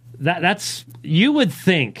that's you would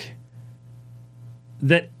think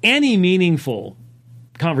that any meaningful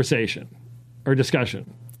conversation or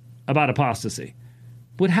discussion about apostasy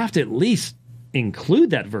would have to at least include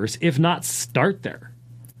that verse, if not start there.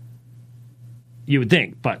 You would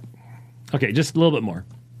think, but okay, just a little bit more.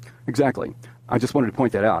 Exactly. I just wanted to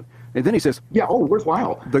point that out. And then he says,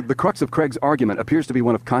 worthwhile. The crux of Craig's argument appears to be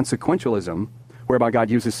one of consequentialism, whereby God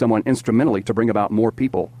uses someone instrumentally to bring about more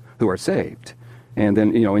people who are saved. And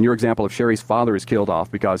then, in your example, if Sherry's father is killed off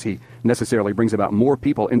because he necessarily brings about more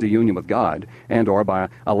people into union with God, and or by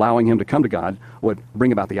allowing him to come to God, would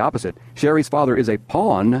bring about the opposite. Sherry's father is a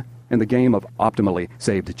pawn in the game of optimally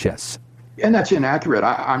saved chess. And that's inaccurate.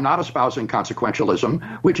 I'm not espousing consequentialism,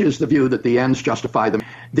 which is the view that the ends justify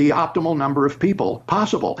the optimal number of people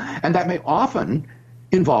possible. And that may often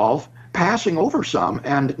involve passing over some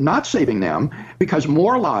and not saving them because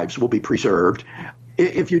more lives will be preserved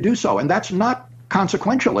if you do so. And that's not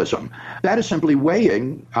consequentialism. That is simply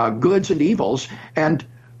weighing goods and evils and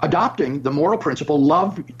adopting the moral principle,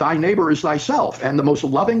 love thy neighbor as thyself. And the most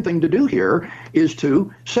loving thing to do here is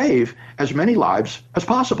to save as many lives as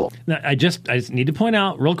possible. Now, I just need to point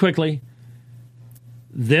out real quickly,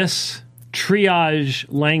 this triage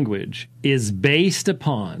language is based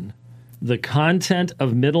upon the content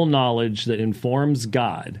of middle knowledge that informs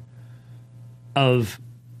God of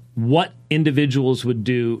what individuals would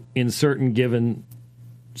do in certain given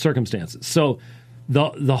circumstances. So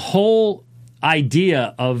the whole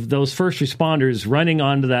idea of those first responders running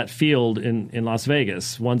onto that field in Las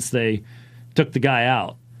Vegas once they took the guy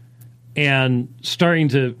out and starting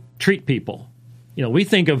to treat people. We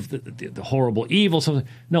think of the horrible evil. Something.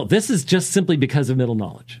 No, this is just simply because of middle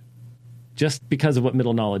knowledge. Just because of what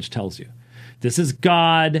middle knowledge tells you. This is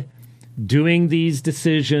God doing these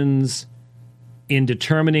decisions in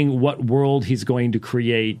determining what world he's going to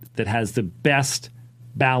create that has the best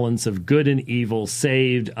balance of good and evil,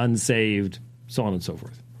 saved, unsaved, so on and so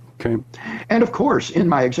forth. Okay. And of course, in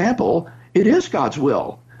my example, it is God's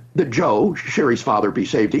will that Joe, Sherry's father, be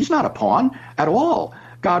saved. He's not a pawn at all.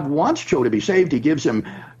 God wants Joe to be saved. He gives him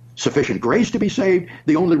sufficient grace to be saved.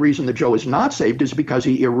 The only reason that Joe is not saved is because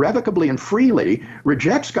he irrevocably and freely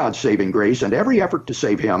rejects God's saving grace and every effort to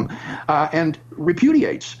save him, and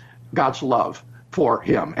repudiates God's love for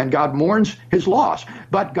him. And God mourns his loss.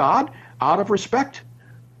 But God, out of respect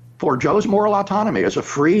for Joe's moral autonomy as a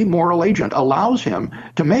free moral agent, allows him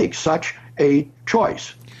to make such a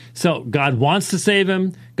choice. So God wants to save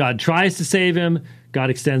him. God tries to save him.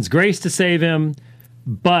 God extends grace to save him.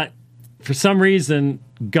 But for some reason,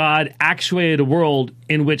 God actuated a world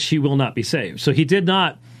in which he will not be saved. So he did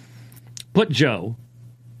not put Joe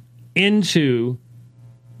into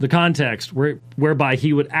the context whereby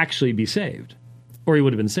he would actually be saved, or he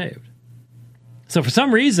would have been saved. So for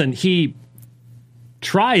some reason, he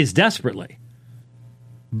tries desperately,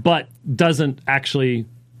 but doesn't actually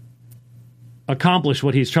accomplish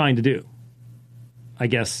what he's trying to do, I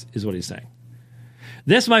guess is what he's saying.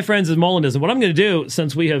 This, my friends, is Molinism. What I'm going to do,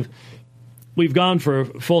 since we've gone for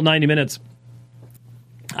a full 90 minutes,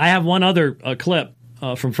 I have one other clip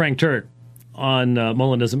from Frank Turk on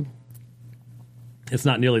Molinism. It's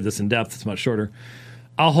not nearly this in-depth. It's much shorter.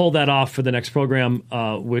 I'll hold that off for the next program,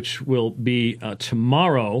 which will be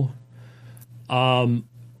tomorrow,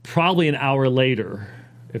 probably an hour later,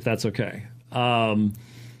 if that's okay.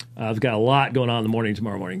 I've got a lot going on in the morning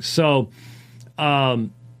tomorrow morning. So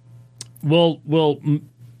we'll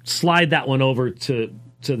slide that one over to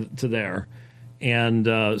there and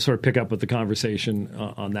sort of pick up with the conversation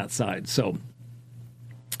on that side. So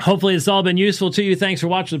hopefully it's all been useful to you. Thanks for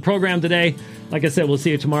watching the program today. Like I said, we'll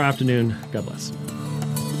see you tomorrow afternoon. God bless.